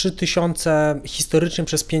 3000 historycznie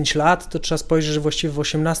przez 5 lat, to trzeba spojrzeć, że właściwie w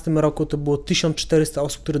 2018 roku to było 1400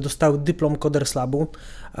 osób, które dostały dyplom Coders Labu,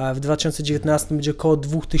 a w 2019 będzie około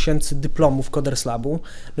 2000 dyplomów Coders Labu.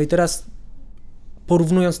 No i teraz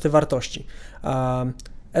porównując te wartości,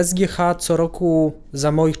 SGH co roku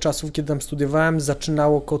za moich czasów, kiedy tam studiowałem,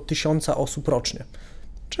 zaczynało około 1000 osób rocznie.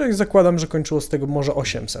 Czyli zakładam, że kończyło z tego może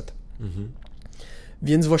 800.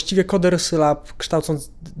 Więc właściwie Coders Lab,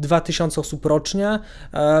 kształcąc 2000 osób rocznie,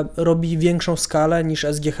 robi większą skalę niż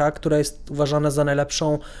SGH, która jest uważana za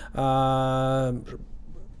najlepszą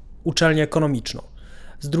uczelnię ekonomiczną.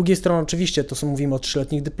 Z drugiej strony oczywiście, mówimy o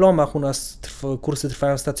 3-letnich dyplomach, u nas kursy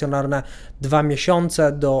trwają stacjonarne 2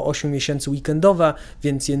 miesiące do 8 miesięcy weekendowe,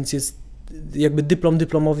 więc jest jakby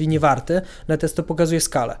dyplomowi nie warty, natomiast to pokazuje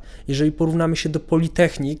skalę. Jeżeli porównamy się do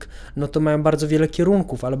politechnik, no to mają bardzo wiele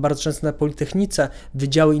kierunków, ale bardzo często na politechnice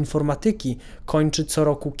wydziały informatyki kończy co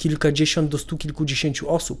roku kilkadziesiąt do 100 kilkudziesięciu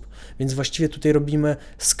osób, więc właściwie tutaj robimy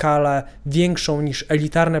skalę większą niż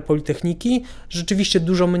elitarne politechniki, rzeczywiście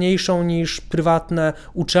dużo mniejszą niż prywatne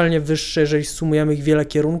uczelnie wyższe, jeżeli sumujemy ich wiele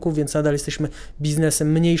kierunków, więc nadal jesteśmy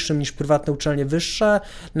biznesem mniejszym niż prywatne uczelnie wyższe,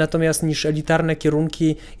 natomiast niż elitarne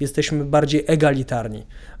kierunki jesteśmy bardziej egalitarni.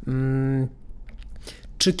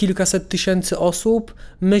 Czy kilkaset tysięcy osób?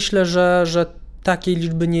 Myślę, że takiej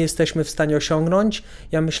liczby nie jesteśmy w stanie osiągnąć.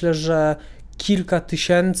 Ja myślę, że kilka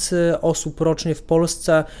tysięcy osób rocznie w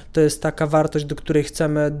Polsce to jest taka wartość, do której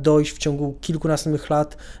chcemy dojść w ciągu kilku następnych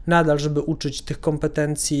lat nadal, żeby uczyć tych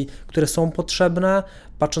kompetencji, które są potrzebne,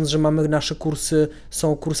 patrząc, że nasze kursy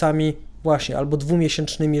są kursami właśnie albo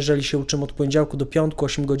 2-miesięcznymi, jeżeli się uczymy od poniedziałku do piątku,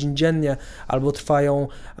 8 godzin dziennie, albo trwają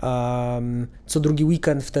co drugi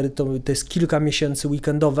weekend, wtedy to jest kilka miesięcy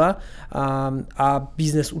weekendowe, a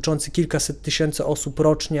biznes uczący kilkaset tysięcy osób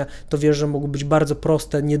rocznie, to wiesz, że mogą być bardzo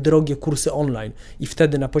proste, niedrogie kursy online i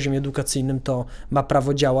wtedy na poziomie edukacyjnym to ma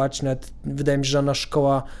prawo działać. Nawet wydaje mi się, że żadna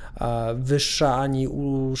szkoła wyższa ani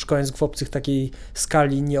szkoła języków obcych takiej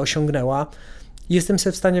skali nie osiągnęła. Jestem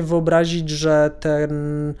sobie w stanie wyobrazić, że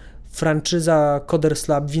franczyza Coders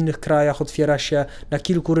Lab w innych krajach otwiera się na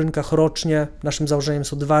kilku rynkach rocznie. Naszym założeniem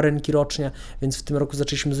są 2 rynki rocznie, więc w tym roku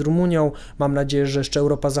zaczęliśmy z Rumunią. Mam nadzieję, że jeszcze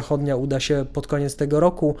Europa Zachodnia uda się pod koniec tego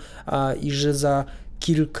roku i że za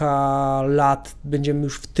kilka lat będziemy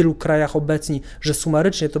już w tylu krajach obecni, że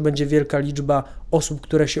sumarycznie to będzie wielka liczba osób,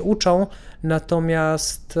 które się uczą.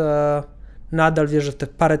 Natomiast nadal wierzę, że te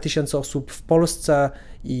parę tysięcy osób w Polsce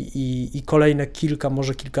i kolejne kilka,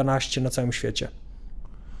 może kilkanaście na całym świecie.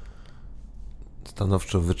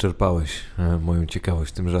 Stanowczo wyczerpałeś moją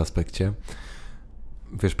ciekawość w tymże aspekcie.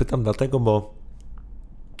 Wiesz, pytam dlatego, bo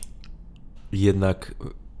jednak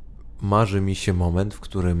marzy mi się moment, w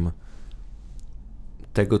którym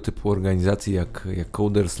tego typu organizacji jak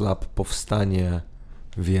Coders Lab powstanie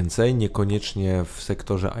więcej, niekoniecznie w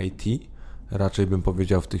sektorze IT, raczej bym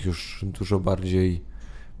powiedział w tych już dużo bardziej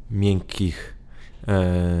miękkich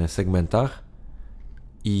segmentach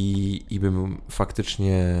i bym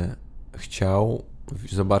faktycznie chciał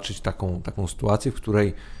zobaczyć taką sytuację, w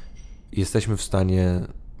której jesteśmy w stanie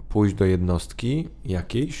pójść do jednostki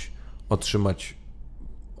jakiejś, otrzymać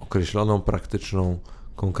określoną, praktyczną,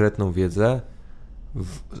 konkretną wiedzę,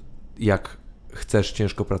 jak chcesz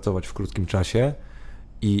ciężko pracować w krótkim czasie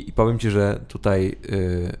i powiem Ci, że tutaj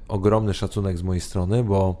ogromny szacunek z mojej strony,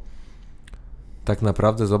 bo tak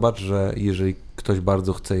naprawdę zobacz, że jeżeli ktoś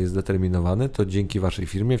bardzo chce, jest zdeterminowany, to dzięki Waszej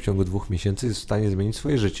firmie w ciągu 2 miesięcy jest w stanie zmienić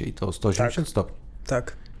swoje życie i to o 180 stopni.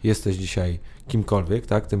 Tak. Jesteś dzisiaj kimkolwiek,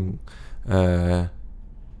 tak, tym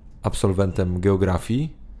absolwentem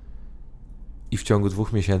geografii i w ciągu 2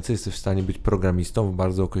 miesięcy jesteś w stanie być programistą w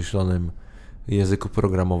bardzo określonym języku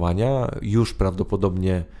programowania, już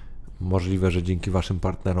prawdopodobnie możliwe, że dzięki Waszym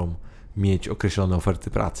partnerom mieć określone oferty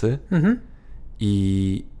pracy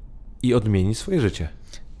i odmienić swoje życie.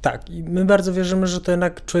 Tak, i my bardzo wierzymy, że to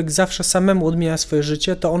jednak człowiek zawsze samemu odmienia swoje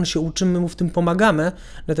życie, to on się uczy, my mu w tym pomagamy,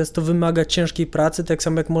 natomiast to wymaga ciężkiej pracy, tak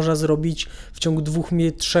samo jak można zrobić w ciągu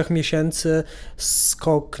 2-3 miesięcy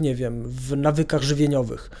skok, nie wiem, w nawykach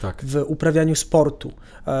żywieniowych, tak, w uprawianiu sportu,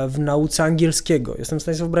 w nauce angielskiego. Jestem w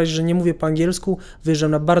stanie sobie wyobrazić, że nie mówię po angielsku,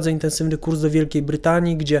 wyjeżdżam na bardzo intensywny kurs do Wielkiej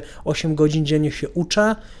Brytanii, gdzie 8 godzin dziennie się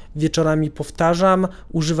uczę, wieczorami powtarzam,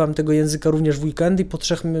 używam tego języka również w weekendy i po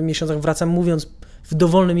 3 miesiącach wracam mówiąc w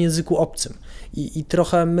dowolnym języku obcym. I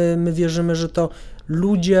trochę my wierzymy, że to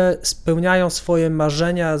ludzie spełniają swoje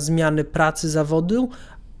marzenia, zmiany pracy, zawodu,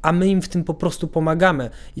 a my im w tym po prostu pomagamy.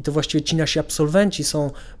 I to właściwie ci nasi absolwenci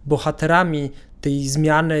są bohaterami tej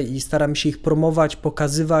zmiany i staramy się ich promować,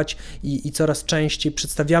 pokazywać i coraz częściej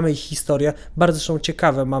przedstawiamy ich historię. Bardzo są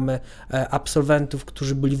ciekawe. Mamy absolwentów,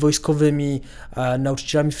 którzy byli wojskowymi,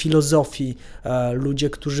 nauczycielami filozofii, ludzie,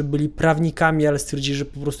 którzy byli prawnikami, ale stwierdzili, że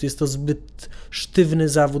po prostu jest to zbyt sztywny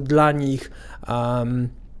zawód dla nich.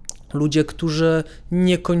 Ludzie, którzy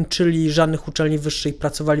nie kończyli żadnych uczelni wyższych,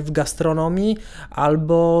 pracowali w gastronomii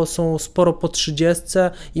albo są sporo po 30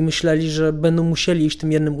 i myśleli, że będą musieli iść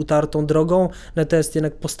tym jednym utartą drogą, natomiast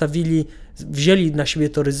jednak wzięli na siebie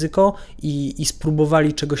to ryzyko i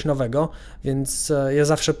spróbowali czegoś nowego, więc ja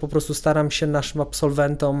zawsze po prostu staram się naszym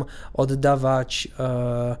absolwentom oddawać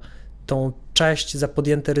tą cześć za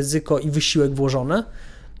podjęte ryzyko i wysiłek włożony.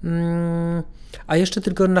 A jeszcze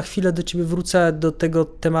tylko na chwilę do Ciebie wrócę do tego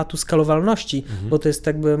tematu skalowalności, bo to jest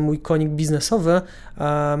jakby mój konik biznesowy.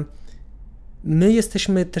 My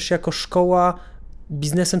jesteśmy też jako szkoła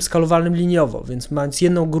biznesem skalowalnym liniowo, więc mając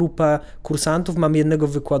jedną grupę kursantów, mamy jednego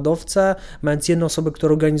wykładowcę, mając jedną osobę,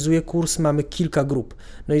 która organizuje kurs, mamy kilka grup.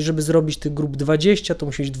 No i żeby zrobić tych grup 20, to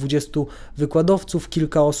musi mieć 20 wykładowców,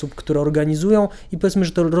 kilka osób, które organizują i powiedzmy,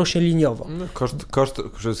 że to rośnie liniowo. No, przede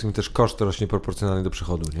wszystkim też koszt rośnie proporcjonalnie do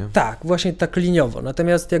przychodu, nie? Tak, właśnie tak liniowo.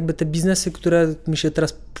 Natomiast jakby te biznesy, które my się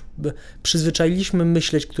teraz przyzwyczailiśmy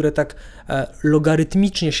myśleć, które tak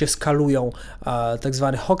logarytmicznie się skalują, tak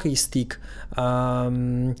zwany hockey stick,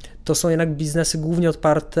 to są jednak biznesy głównie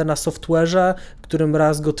oparte na software'ze, którym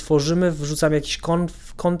raz go tworzymy, wrzucamy jakiś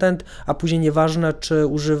content, a później nieważne, czy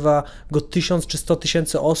używa go 1000 czy 100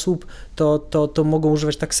 tysięcy osób, to mogą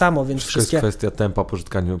używać tak samo, więc wszystkie... jest kwestia tempa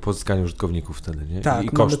pozyskania użytkowników wtedy, nie? Tak, i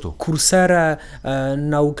kosztu. Mamy Courserę,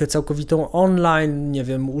 naukę całkowitą online, nie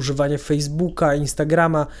wiem, używanie Facebooka,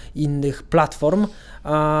 Instagrama, innych platform.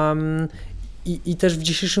 I też w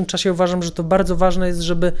dzisiejszym czasie uważam, że to bardzo ważne jest,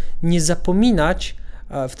 żeby nie zapominać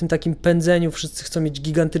w tym takim pędzeniu, wszyscy chcą mieć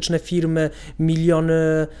gigantyczne firmy,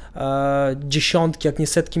 miliony, dziesiątki, jak nie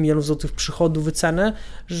setki milionów złotych przychodu, wyceny,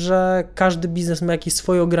 że każdy biznes ma jakieś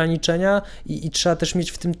swoje ograniczenia i trzeba też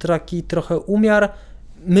mieć w tym taki trochę umiar.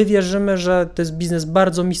 My wierzymy, że to jest biznes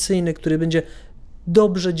bardzo misyjny, który będzie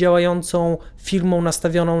dobrze działającą firmą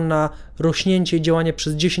nastawioną na rośnięcie i działanie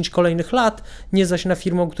przez 10 kolejnych lat, nie zaś na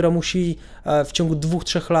firmą, która musi w ciągu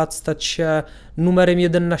 2-3 lat stać się numerem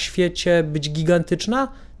 1 na świecie, być gigantyczna,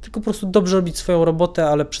 tylko po prostu dobrze robić swoją robotę,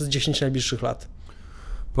 ale przez 10 najbliższych lat.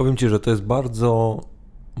 Powiem Ci, że to jest bardzo,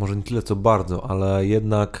 może nie tyle co bardzo, ale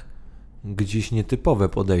jednak gdzieś nietypowe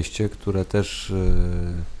podejście, które też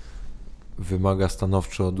wymaga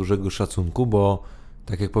stanowczo dużego szacunku, bo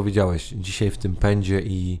tak jak powiedziałeś, dzisiaj w tym pędzie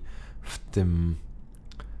i w tym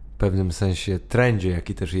pewnym sensie trendzie,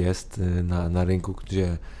 jaki też jest na rynku,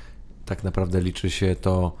 gdzie tak naprawdę liczy się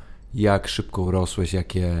to, jak szybko urosłeś,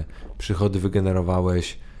 jakie przychody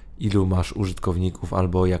wygenerowałeś, ilu masz użytkowników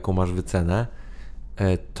albo jaką masz wycenę,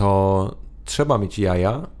 to trzeba mieć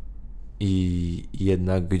jaja i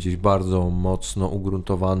jednak gdzieś bardzo mocno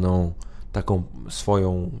ugruntowaną taką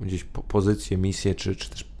swoją gdzieś pozycję, misję, czy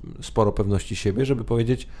też sporo pewności siebie, żeby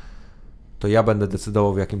powiedzieć, to ja będę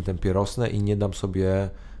decydował, w jakim tempie rosnę i nie dam sobie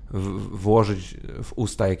włożyć w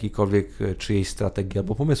usta jakikolwiek czyjejś strategii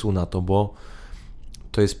albo pomysłu na to, bo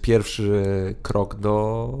to jest pierwszy krok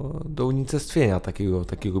do unicestwienia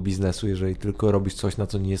takiego biznesu, jeżeli tylko robisz coś, na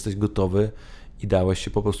co nie jesteś gotowy i dałeś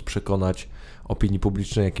się po prostu przekonać opinii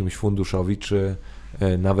publicznej, jakiemuś funduszowi, czy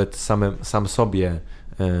nawet sam sobie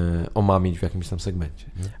omamić w jakimś tam segmencie.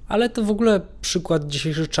 Nie? Ale to w ogóle przykład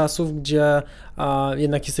dzisiejszych czasów, gdzie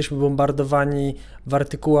jednak jesteśmy bombardowani w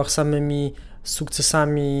artykułach samymi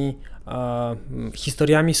sukcesami,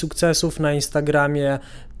 historiami sukcesów na Instagramie,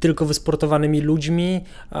 tylko wysportowanymi ludźmi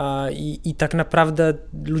i tak naprawdę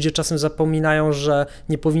ludzie czasem zapominają, że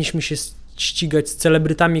nie powinniśmy się ścigać z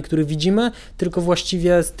celebrytami, których widzimy, tylko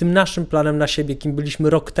właściwie z tym naszym planem na siebie, kim byliśmy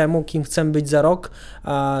rok temu, kim chcemy być za rok,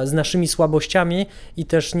 z naszymi słabościami i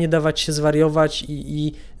też nie dawać się zwariować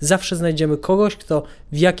i zawsze znajdziemy kogoś, kto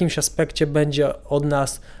w jakimś aspekcie będzie od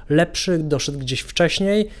nas lepszy, doszedł gdzieś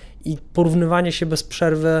wcześniej i porównywanie się bez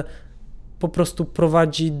przerwy po prostu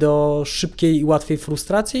prowadzi do szybkiej i łatwej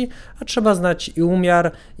frustracji, a trzeba znać i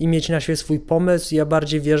umiar, i mieć na siebie swój pomysł. Ja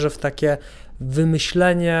bardziej wierzę w takie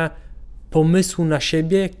wymyślenie pomysłu na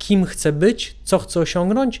siebie, kim chcę być, co chcę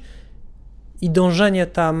osiągnąć i dążenie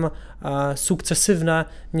tam sukcesywne,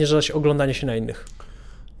 niż zaś oglądanie się na innych.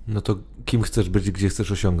 No to kim chcesz być, gdzie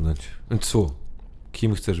chcesz osiągnąć?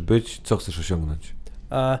 Kim chcesz być, co chcesz osiągnąć?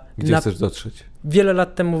 Gdzie chcesz dotrzeć? Wiele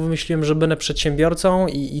lat temu wymyśliłem, że będę przedsiębiorcą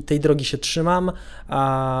i tej drogi się trzymam.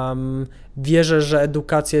 Wierzę, że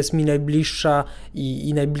edukacja jest mi najbliższa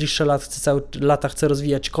i najbliższe lata chcę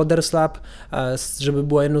rozwijać Coders Lab, żeby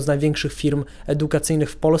była jedną z największych firm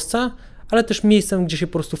edukacyjnych w Polsce, ale też miejscem, gdzie się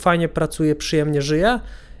po prostu fajnie pracuje, przyjemnie żyje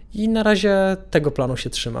i na razie tego planu się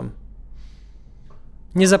trzymam.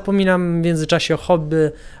 Nie zapominam w międzyczasie o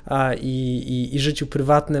hobby i życiu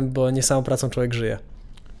prywatnym, bo nie samą pracą człowiek żyje.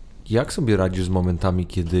 Jak sobie radzisz z momentami,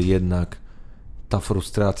 kiedy jednak ta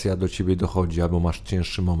frustracja do ciebie dochodzi, albo masz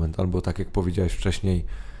cięższy moment, albo tak jak powiedziałeś wcześniej,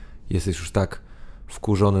 jesteś już tak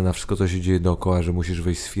wkurzony na wszystko, co się dzieje dookoła, że musisz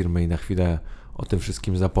wyjść z firmy i na chwilę o tym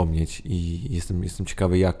wszystkim zapomnieć i jestem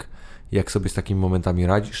ciekawy, jak sobie z takimi momentami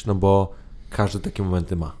radzisz, no bo każdy takie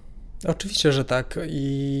momenty ma. Oczywiście, że tak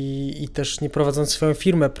i też nie prowadząc swoją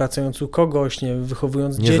firmę, pracując u kogoś, nie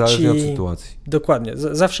wychowując dzieci. Niezależnie od sytuacji. Dokładnie.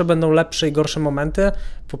 Zawsze będą lepsze i gorsze momenty.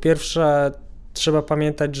 Po pierwsze, trzeba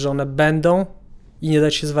pamiętać, że one będą i nie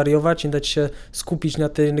dać się zwariować, nie dać się skupić na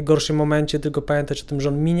tym gorszym momencie, tylko pamiętać o tym, że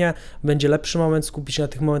on minie, będzie lepszy moment, skupić się na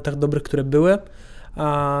tych momentach dobrych, które były.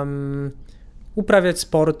 Uprawiać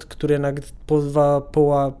sport, który jednak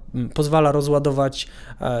pozwala rozładować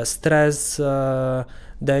stres,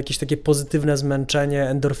 daje jakieś takie pozytywne zmęczenie,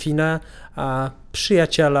 endorfinę,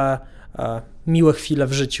 przyjaciele, miłe chwile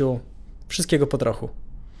w życiu, wszystkiego po trochu.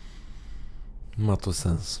 Ma to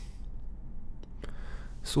sens.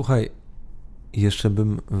 Słuchaj, jeszcze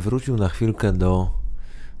bym wrócił na chwilkę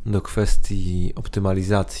do kwestii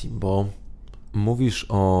optymalizacji, bo mówisz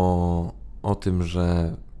o tym,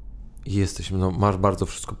 że masz bardzo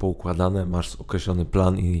wszystko poukładane, masz określony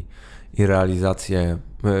plan i realizację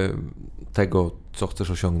tego, co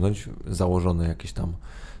chcesz osiągnąć, założone jakieś tam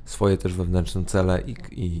swoje też wewnętrzne cele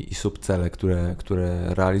i subcele,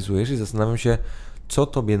 które realizujesz i zastanawiam się, co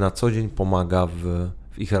tobie na co dzień pomaga w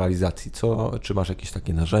ich realizacji. Czy masz jakieś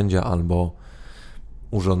takie narzędzia albo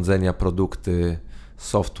urządzenia, produkty,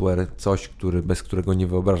 software, coś, bez którego nie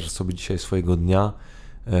wyobrażasz sobie dzisiaj swojego dnia,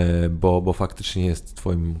 bo faktycznie jest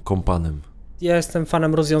twoim kompanem. Ja jestem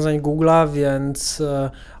fanem rozwiązań Google'a, więc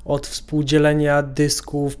od współdzielenia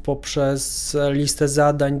dysków poprzez listę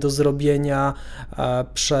zadań do zrobienia,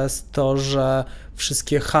 przez to, że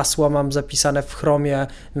wszystkie hasła mam zapisane w Chromie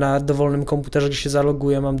na dowolnym komputerze, gdzie się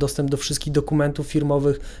zaloguję, mam dostęp do wszystkich dokumentów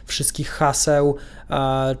firmowych, wszystkich haseł,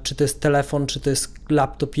 czy to jest telefon, czy to jest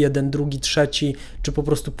laptop jeden, drugi, trzeci, czy po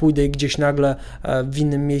prostu pójdę i gdzieś nagle w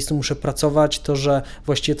innym miejscu muszę pracować, to, że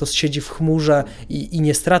właściwie to siedzi w chmurze i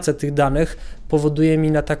nie stracę tych danych, powoduje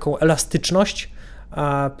mi na taką elastyczność,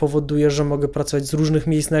 powoduje, że mogę pracować z różnych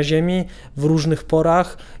miejsc na ziemi, w różnych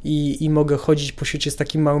porach i mogę chodzić po świecie z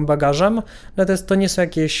takim małym bagażem. Natomiast to nie są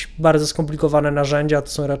jakieś bardzo skomplikowane narzędzia, to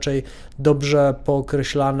są raczej dobrze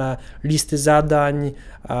pookreślane listy zadań,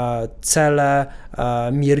 cele,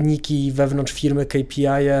 mierniki wewnątrz firmy,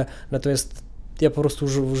 KPI-e. Natomiast ja po prostu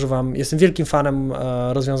jestem wielkim fanem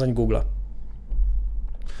rozwiązań Google'a.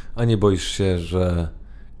 A nie boisz się, że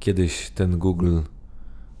kiedyś ten Google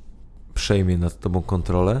przejmie nad tobą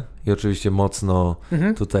kontrolę? I oczywiście mocno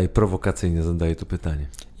tutaj prowokacyjnie zadaję to pytanie.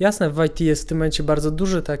 Jasne, w IT jest w tym momencie bardzo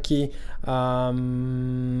duży taki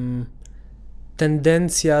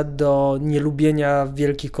tendencja do nielubienia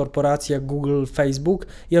wielkich korporacji jak Google, Facebook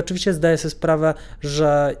i oczywiście zdaję sobie sprawę,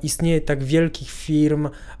 że istnienie tak wielkich firm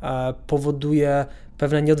powoduje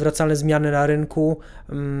pewne nieodwracalne zmiany na rynku,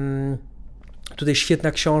 Tutaj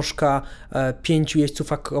świetna książka 5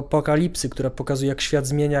 jeźdźców apokalipsy, która pokazuje, jak świat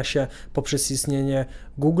zmienia się poprzez istnienie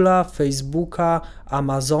Google'a, Facebooka,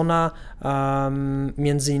 Amazona,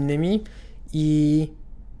 między innymi. I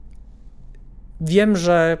wiem,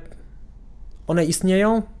 że one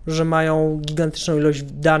istnieją, że mają gigantyczną ilość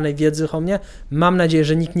danej wiedzy o mnie. Mam nadzieję,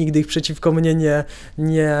 że nikt nigdy ich przeciwko mnie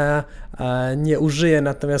nie użyje,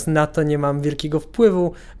 natomiast na to nie mam wielkiego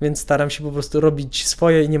wpływu, więc staram się po prostu robić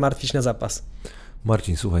swoje i nie martwić na zapas.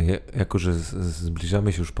 Marcin, słuchaj, jako że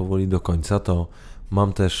zbliżamy się już powoli do końca, to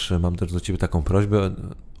mam też do Ciebie taką prośbę,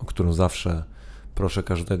 o którą zawsze proszę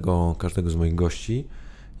każdego z moich gości.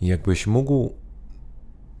 Jakbyś mógł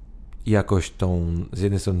jakoś z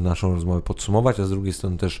jednej strony naszą rozmowę podsumować, a z drugiej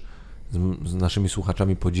strony też z naszymi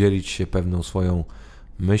słuchaczami podzielić się pewną swoją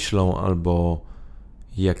myślą albo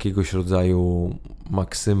jakiegoś rodzaju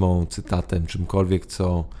maksymą, cytatem, czymkolwiek,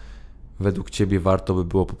 co według Ciebie warto by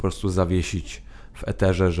było po prostu zawiesić w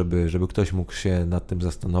eterze, żeby ktoś mógł się nad tym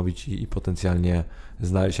zastanowić i potencjalnie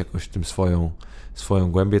znaleźć jakoś w tym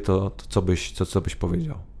swoją głębię, to co byś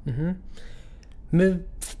powiedział? My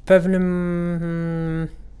w pewnym...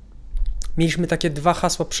 Mieliśmy takie 2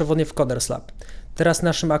 hasła przewodnie w Coders Lab. Teraz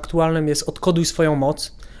naszym aktualnym jest odkoduj swoją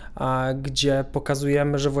moc, gdzie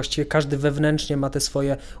pokazujemy, że właściwie każdy wewnętrznie ma te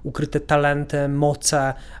swoje ukryte talenty,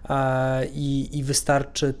 moce i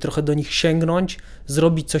wystarczy trochę do nich sięgnąć,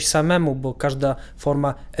 zrobić coś samemu, bo każda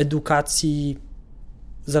forma edukacji,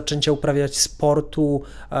 zaczęcia uprawiać sportu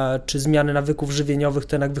czy zmiany nawyków żywieniowych,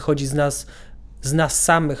 to jednak wychodzi z nas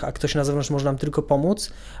samych, a ktoś na zewnątrz może nam tylko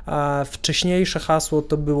pomóc. A wcześniejsze hasło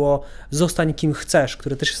to było zostań kim chcesz,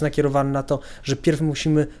 które też jest nakierowane na to, że pierw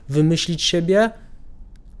musimy wymyślić siebie,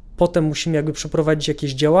 potem musimy jakby przeprowadzić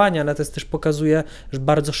jakieś działania, natomiast też pokazuje że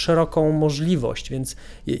bardzo szeroką możliwość, więc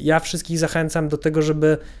ja wszystkich zachęcam do tego,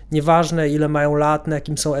 żeby nieważne ile mają lat, na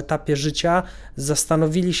jakim są etapie życia,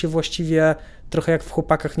 zastanowili się właściwie trochę jak w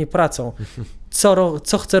Chłopakach nie pracą,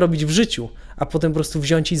 co chcę robić w życiu, a potem po prostu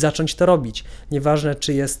wziąć i zacząć to robić. Nieważne,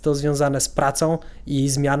 czy jest to związane z pracą i jej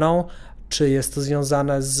zmianą, czy jest to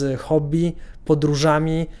związane z hobby,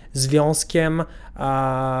 podróżami, związkiem,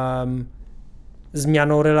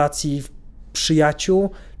 zmianą relacji przyjaciół,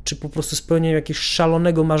 czy po prostu spełnieniem jakiegoś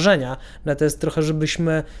szalonego marzenia. Natomiast trochę,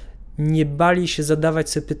 żebyśmy nie bali się zadawać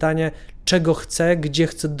sobie pytanie, czego chcę, gdzie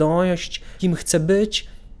chcę dojść, kim chcę być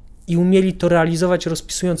i umieli to realizować,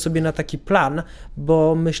 rozpisując sobie na taki plan,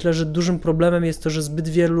 bo myślę, że dużym problemem jest to, że zbyt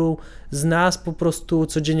wielu z nas po prostu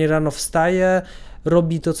codziennie rano wstaje,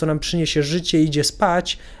 robi to, co nam przyniesie życie, idzie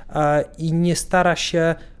spać i nie stara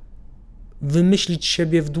się wymyślić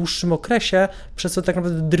siebie w dłuższym okresie, przez co tak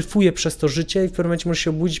naprawdę dryfuje przez to życie i w pewnym momencie może się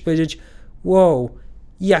obudzić i powiedzieć wow,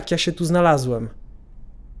 jak ja się tu znalazłem.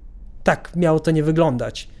 Tak miało to nie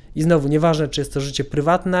wyglądać. I znowu, nieważne, czy jest to życie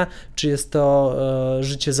prywatne, czy jest to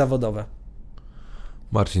życie zawodowe.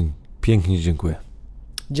 Marcin, pięknie dziękuję.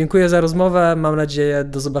 Dziękuję za rozmowę, mam nadzieję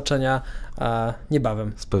do zobaczenia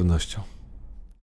niebawem. Z pewnością.